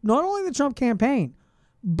into not only the Trump campaign,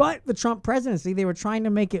 but the Trump presidency. They were trying to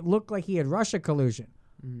make it look like he had Russia collusion.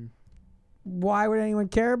 Why would anyone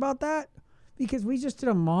care about that? Because we just did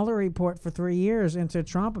a Mueller report for 3 years into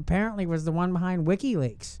Trump apparently was the one behind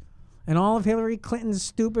WikiLeaks. And all of Hillary Clinton's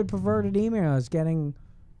stupid, perverted emails getting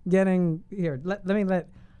here. Let me let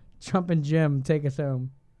Trump and Jim take us home.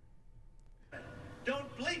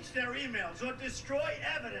 Don't bleach their emails or destroy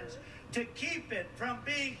evidence to keep it from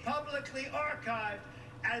being publicly archived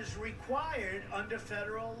as required under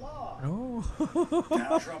federal law. Oh,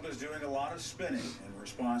 Now Trump is doing a lot of spinning in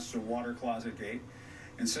response to Water Closet Gate,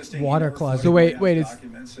 insisting Water he never closet. flooded So wait, White House is-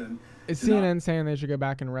 documents and Is did not- CNN saying they should go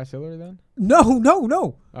back and arrest Hillary then?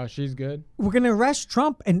 no. Oh, she's good? We're gonna arrest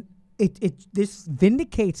Trump, and this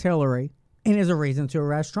vindicates Hillary and is a reason to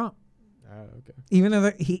arrest Trump. Oh, okay. Even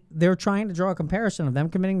though they're trying to draw a comparison of them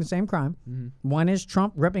committing the same crime. One is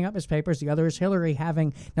Trump ripping up his papers. The other is Hillary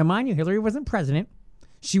having... Now, mind you, Hillary wasn't president.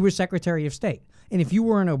 She was Secretary of State. And if you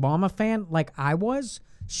were an Obama fan like I was,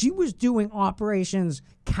 she was doing operations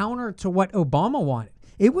counter to what Obama wanted.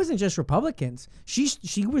 It wasn't just Republicans.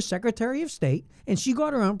 She was Secretary of State, and she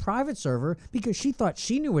got her own private server because she thought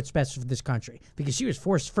she knew what's best for this country because she was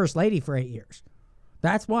First Lady for 8 years.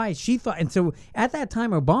 That's why she thought. And so at that time,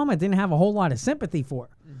 Obama didn't have a whole lot of sympathy for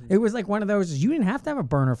her. It was like one of those, you didn't have to have a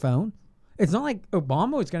burner phone. It's not like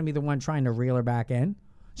Obama was going to be the one trying to reel her back in.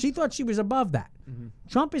 She thought she was above that.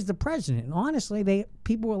 Trump is the president. And honestly,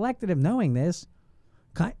 people elected him knowing this.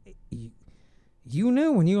 You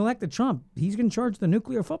knew when you elected Trump, he's going to charge the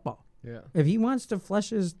nuclear football. Yeah. If he wants to flush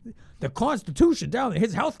the Constitution down,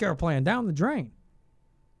 his health care plan down the drain.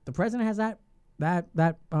 The president has that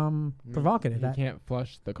provocative. He can't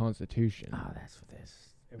flush the Constitution. Oh, that's for this.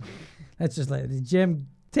 Let's just let Jim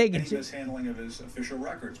take any it. mishandling of his official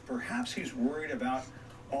records. Perhaps he's worried about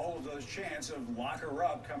all of those chants of lock her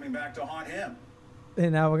up coming back to haunt him.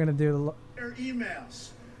 And now we're gonna do Their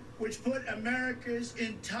emails, which put America's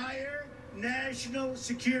entire national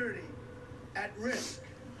security at risk.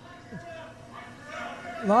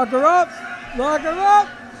 lock her up. Lock her up.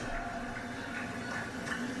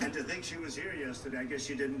 And to think she was here yesterday, I guess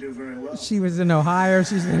she didn't do very well. She was in Ohio.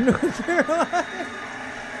 She's in North Carolina.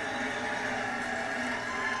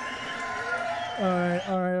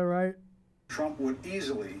 All right. Trump would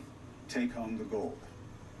easily take home the gold,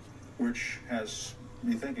 which has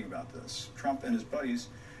me thinking about this. Trump and his buddies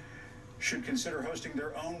should consider hosting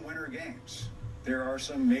their own Winter Games. There are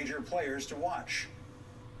some major players to watch.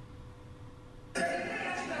 You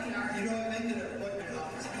know, making an appointment in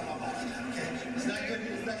office come up all the time, okay? It's not good to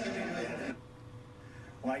do it.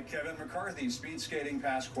 Like Kevin McCarthy speed skating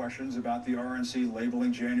past questions about the RNC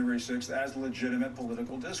labeling January 6th as legitimate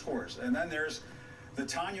political discourse. And then there's the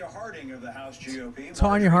Tanya Harding of the House GOP.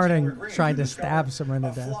 Tanya Harding Taylor Greene, tried who to stab someone to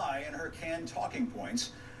discovered death. a fly in her canned talking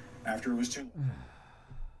points after it was too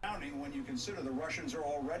astounding when you consider the Russians are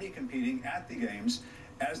already competing at the games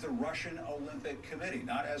as the Russian Olympic Committee,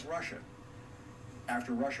 not as Russia,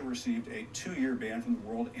 after Russia received a 2-year ban from the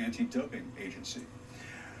World Anti-Doping Agency.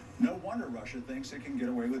 No wonder Russia thinks it can get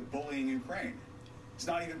away with bullying Ukraine. It's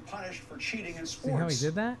not even punished for cheating in sports. See how he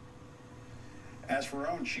did that? As for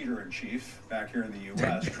our own cheater-in-chief back here in the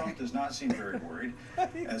U.S., Trump does not seem very worried,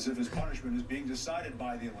 as if his punishment is being decided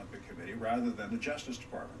by the Olympic Committee rather than the Justice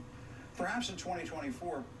Department. Perhaps in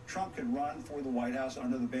 2024, Trump could run for the White House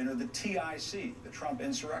under the banner of the TIC, the Trump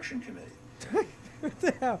Insurrection Committee. What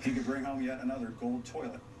the hell? He could bring home yet another gold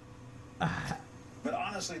toilet. But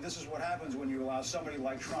honestly, this is what happens when you allow somebody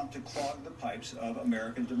like Trump to clog the pipes of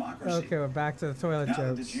American democracy. Okay, we're back to the toilet Now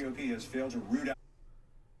that the jokes. GOP has failed to root out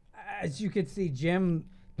As you can see, Jim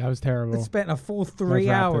That was terrible. spent a full Let's 3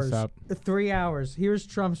 wrap this hours. up. 3 hours. Here's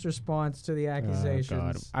Trump's response to the Oh, accusations.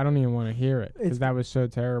 God. I don't even want to hear it It's- because that was so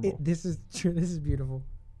terrible. This is true. This is beautiful.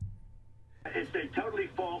 It's a totally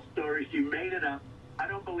false story. She made it up. I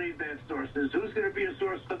don't believe they have sources. Who's going to be a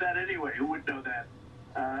source for that anyway? Who would know that?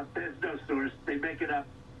 There's no source. They make it up.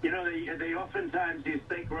 You know, they oftentimes, these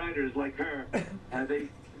fake writers like her,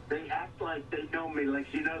 they act like they know me, like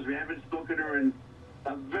she knows me. I haven't spoken to her in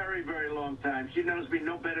a very, very long time. She knows me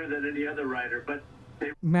no better than any other writer, but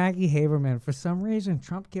they Maggie Haberman, for some reason,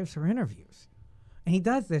 Trump gives her interviews. And he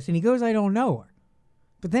does this, and he goes, I don't know her.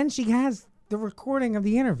 But then she has the recording of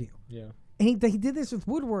the interview. Yeah. And he did this with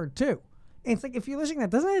Woodward, too. And it's like, if you're listening to that,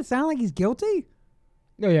 doesn't it sound like he's guilty?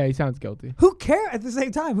 No, yeah, he sounds guilty. Who cares? At the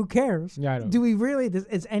same time, who cares? Yeah, I don't. Do we really?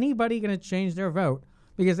 Is anybody going to change their vote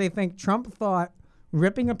because they think Trump thought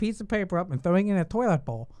ripping a piece of paper up and throwing it in a toilet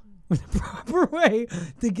bowl was the proper way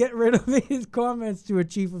to get rid of his comments to a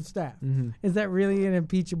chief of staff? Mm-hmm. Is that really an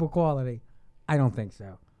impeachable quality? I don't think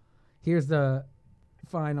so. Here's the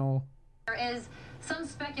final. There is some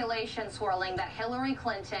speculation swirling that Hillary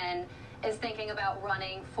Clinton is thinking about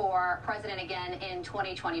running for president again in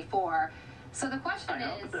 2024. So the question I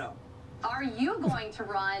hope is, so. are you going to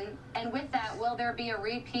run? And with that, will there be a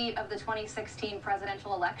repeat of the 2016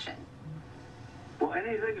 presidential election? Well,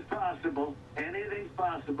 anything's possible. Anything's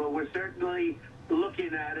possible. We're certainly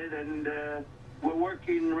looking at it, and we're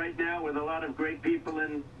working right now with a lot of great people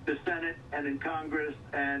in the Senate and in Congress,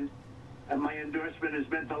 and my endorsement has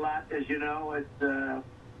meant a lot, as you know. It's,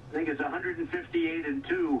 I think it's 158 and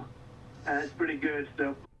 2. That's pretty good.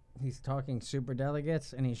 So He's talking super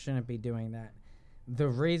delegates, and he shouldn't be doing that. The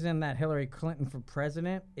reason that Hillary Clinton for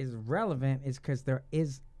president is relevant is because there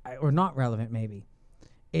is, or not relevant maybe,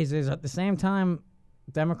 is at the same time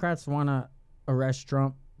Democrats want to arrest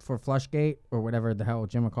Trump for Flushgate or whatever the hell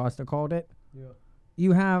Jim Acosta called it. Yeah.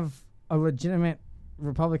 You have a legitimate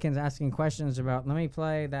Republicans asking questions about, let me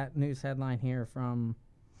play that news headline here from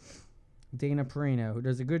Dana Perino, who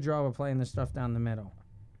does a good job of playing this stuff down the middle.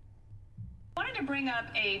 I wanted to bring up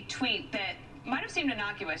a tweet that might have seemed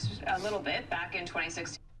innocuous a little bit back in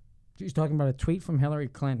 2016. She's talking about a tweet from Hillary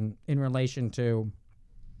Clinton in relation to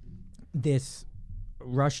this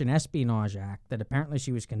Russian espionage act that apparently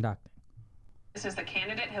she was conducting. This is the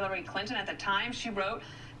candidate, Hillary Clinton. At the time, she wrote,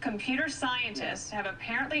 computer scientists have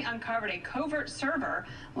apparently uncovered a covert server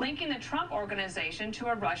linking the Trump organization to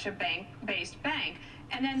a Russia-based bank.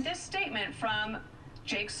 And then this statement from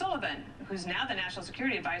Jake Sullivan, who's now the national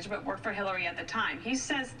security advisor but worked for Hillary at the time. He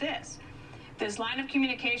says this line of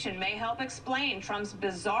communication may help explain Trump's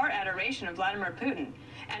bizarre adoration of Vladimir Putin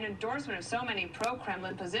and endorsement of so many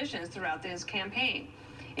pro-Kremlin positions throughout his campaign.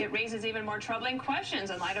 It raises even more troubling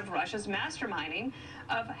questions in light of Russia's masterminding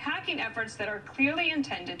of hacking efforts that are clearly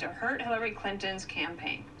intended to hurt Hillary Clinton's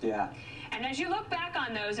campaign. Yeah. And as you look back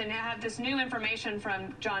on those and have this new information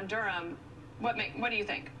from John Durham, what do you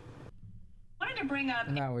think? I wanted to bring up...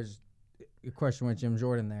 And that was a question with Jim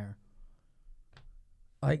Jordan there.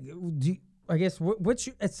 Like, I guess what's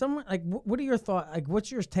your, as someone like what are your thoughts? Like,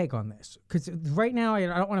 what's your take on this? Because right now, I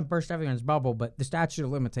don't want to burst everyone's bubble, but the statute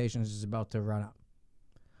of limitations is about to run up,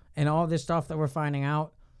 and all this stuff that we're finding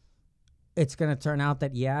out, it's going to turn out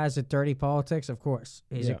that is it dirty politics? Of course.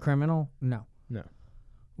 Is it criminal? No.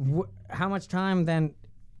 How much time then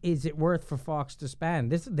is it worth for Fox to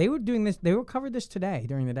spend? They were doing this. They were covered this today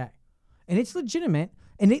during the day, and it's legitimate.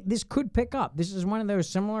 And this could pick up. This is one of those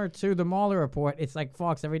similar to the Mueller report. It's like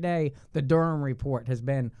Fox every day. The Durham report has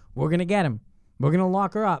been, we're going to get him. We're going to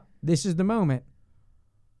lock her up. This is the moment.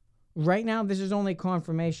 Right now, this is only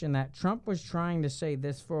confirmation that Trump was trying to say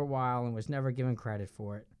this for a while and was never given credit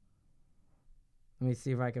for it. Let me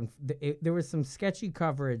see if I can. There was some sketchy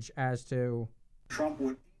coverage as to. Trump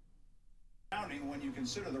would when you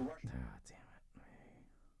consider the Russian. Oh, damn it.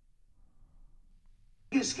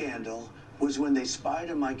 The biggest scandal was when they spied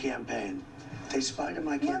on my campaign. They spied on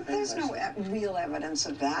my campaign. There's no real evidence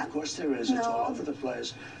of that. Of course there is. It's all over the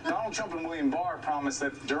place. Donald Trump and William Barr promised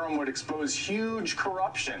that Durham would expose huge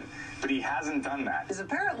corruption, but he hasn't done that. It's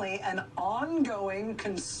apparently an ongoing,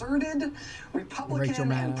 concerted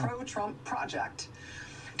Republican and pro-Trump project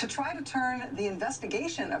to try to turn the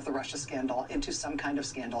investigation of the Russia scandal into some kind of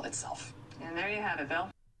scandal itself. And there you have it, Bill.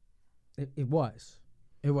 It was.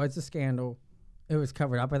 It was a scandal. It was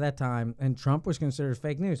covered up at that time, and Trump was considered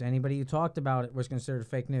fake news. Anybody who talked about it was considered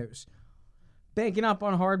fake news. Banking up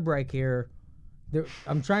on hard break here,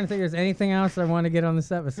 I'm trying to think if there's anything else I want to get on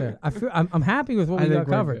this episode. I'm happy with what we got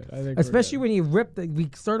covered. Especially when you rip we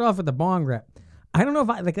start off with the bong rip. I don't know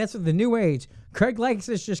if that's with the new age. Craig likes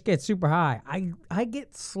this just get super high. I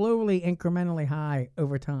get slowly, incrementally high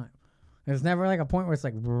over time. There's never like a point where it's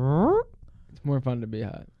like. It's more fun to be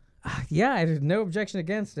high. Yeah, there's no objection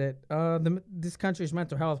against it. This country's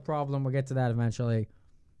mental health problem. We'll get to that eventually.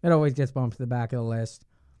 It always gets bumped to the back of the list.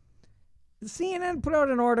 CNN put out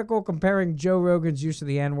an article comparing Joe Rogan's use of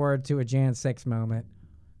the N-word to a Jan 6 moment.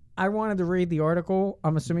 I wanted to read the article.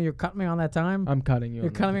 I'm assuming you're cutting me on that time. I'm cutting you.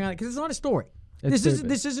 You're cutting me on it because it's not a story. This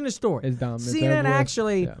isn't a story. It's dumb. CNN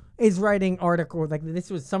actually is writing article like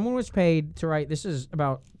someone was paid to write. This is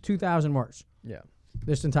about 2,000 words. Yeah.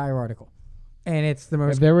 This entire article, and it's the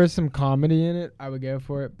most. If there was some comedy in it, I would go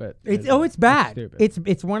for it. But it's bad.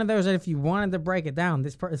 It's one of those that if you wanted to break it down,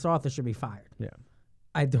 this author should be fired. Yeah.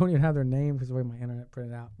 I don't even have their name because the way my internet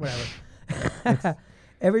printed out. Whatever.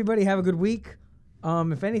 Everybody have a good week.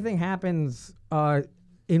 If anything happens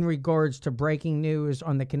in regards to breaking news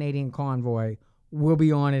on the Canadian convoy, we'll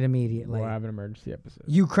be on it immediately. We'll have an emergency episode.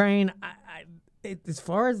 Ukraine, as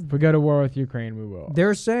far as... If we go to war with Ukraine, we will.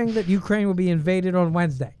 They're saying that Ukraine will be invaded on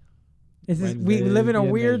Wednesday. We live in a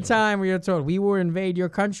weird time where you're told we will invade your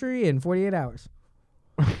country in 48 hours.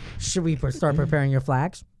 Should we start preparing your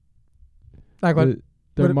flags? Like what?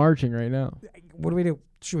 They're marching right now. What do we do?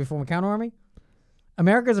 Should we form a counter army?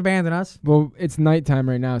 America's abandoned us. Well, it's nighttime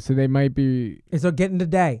right now, so they might be... It's getting the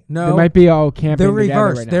day. No. They might be all camping They're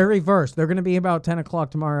reversed. Right now. They're reversed. They're going to be about 10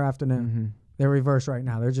 o'clock tomorrow afternoon. Mm-hmm. They're reversed right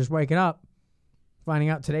now. They're just waking up, finding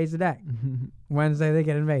out today's the day. Wednesday, they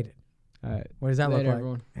get invaded. All right. What does that look like?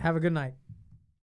 Everyone. Have a good night.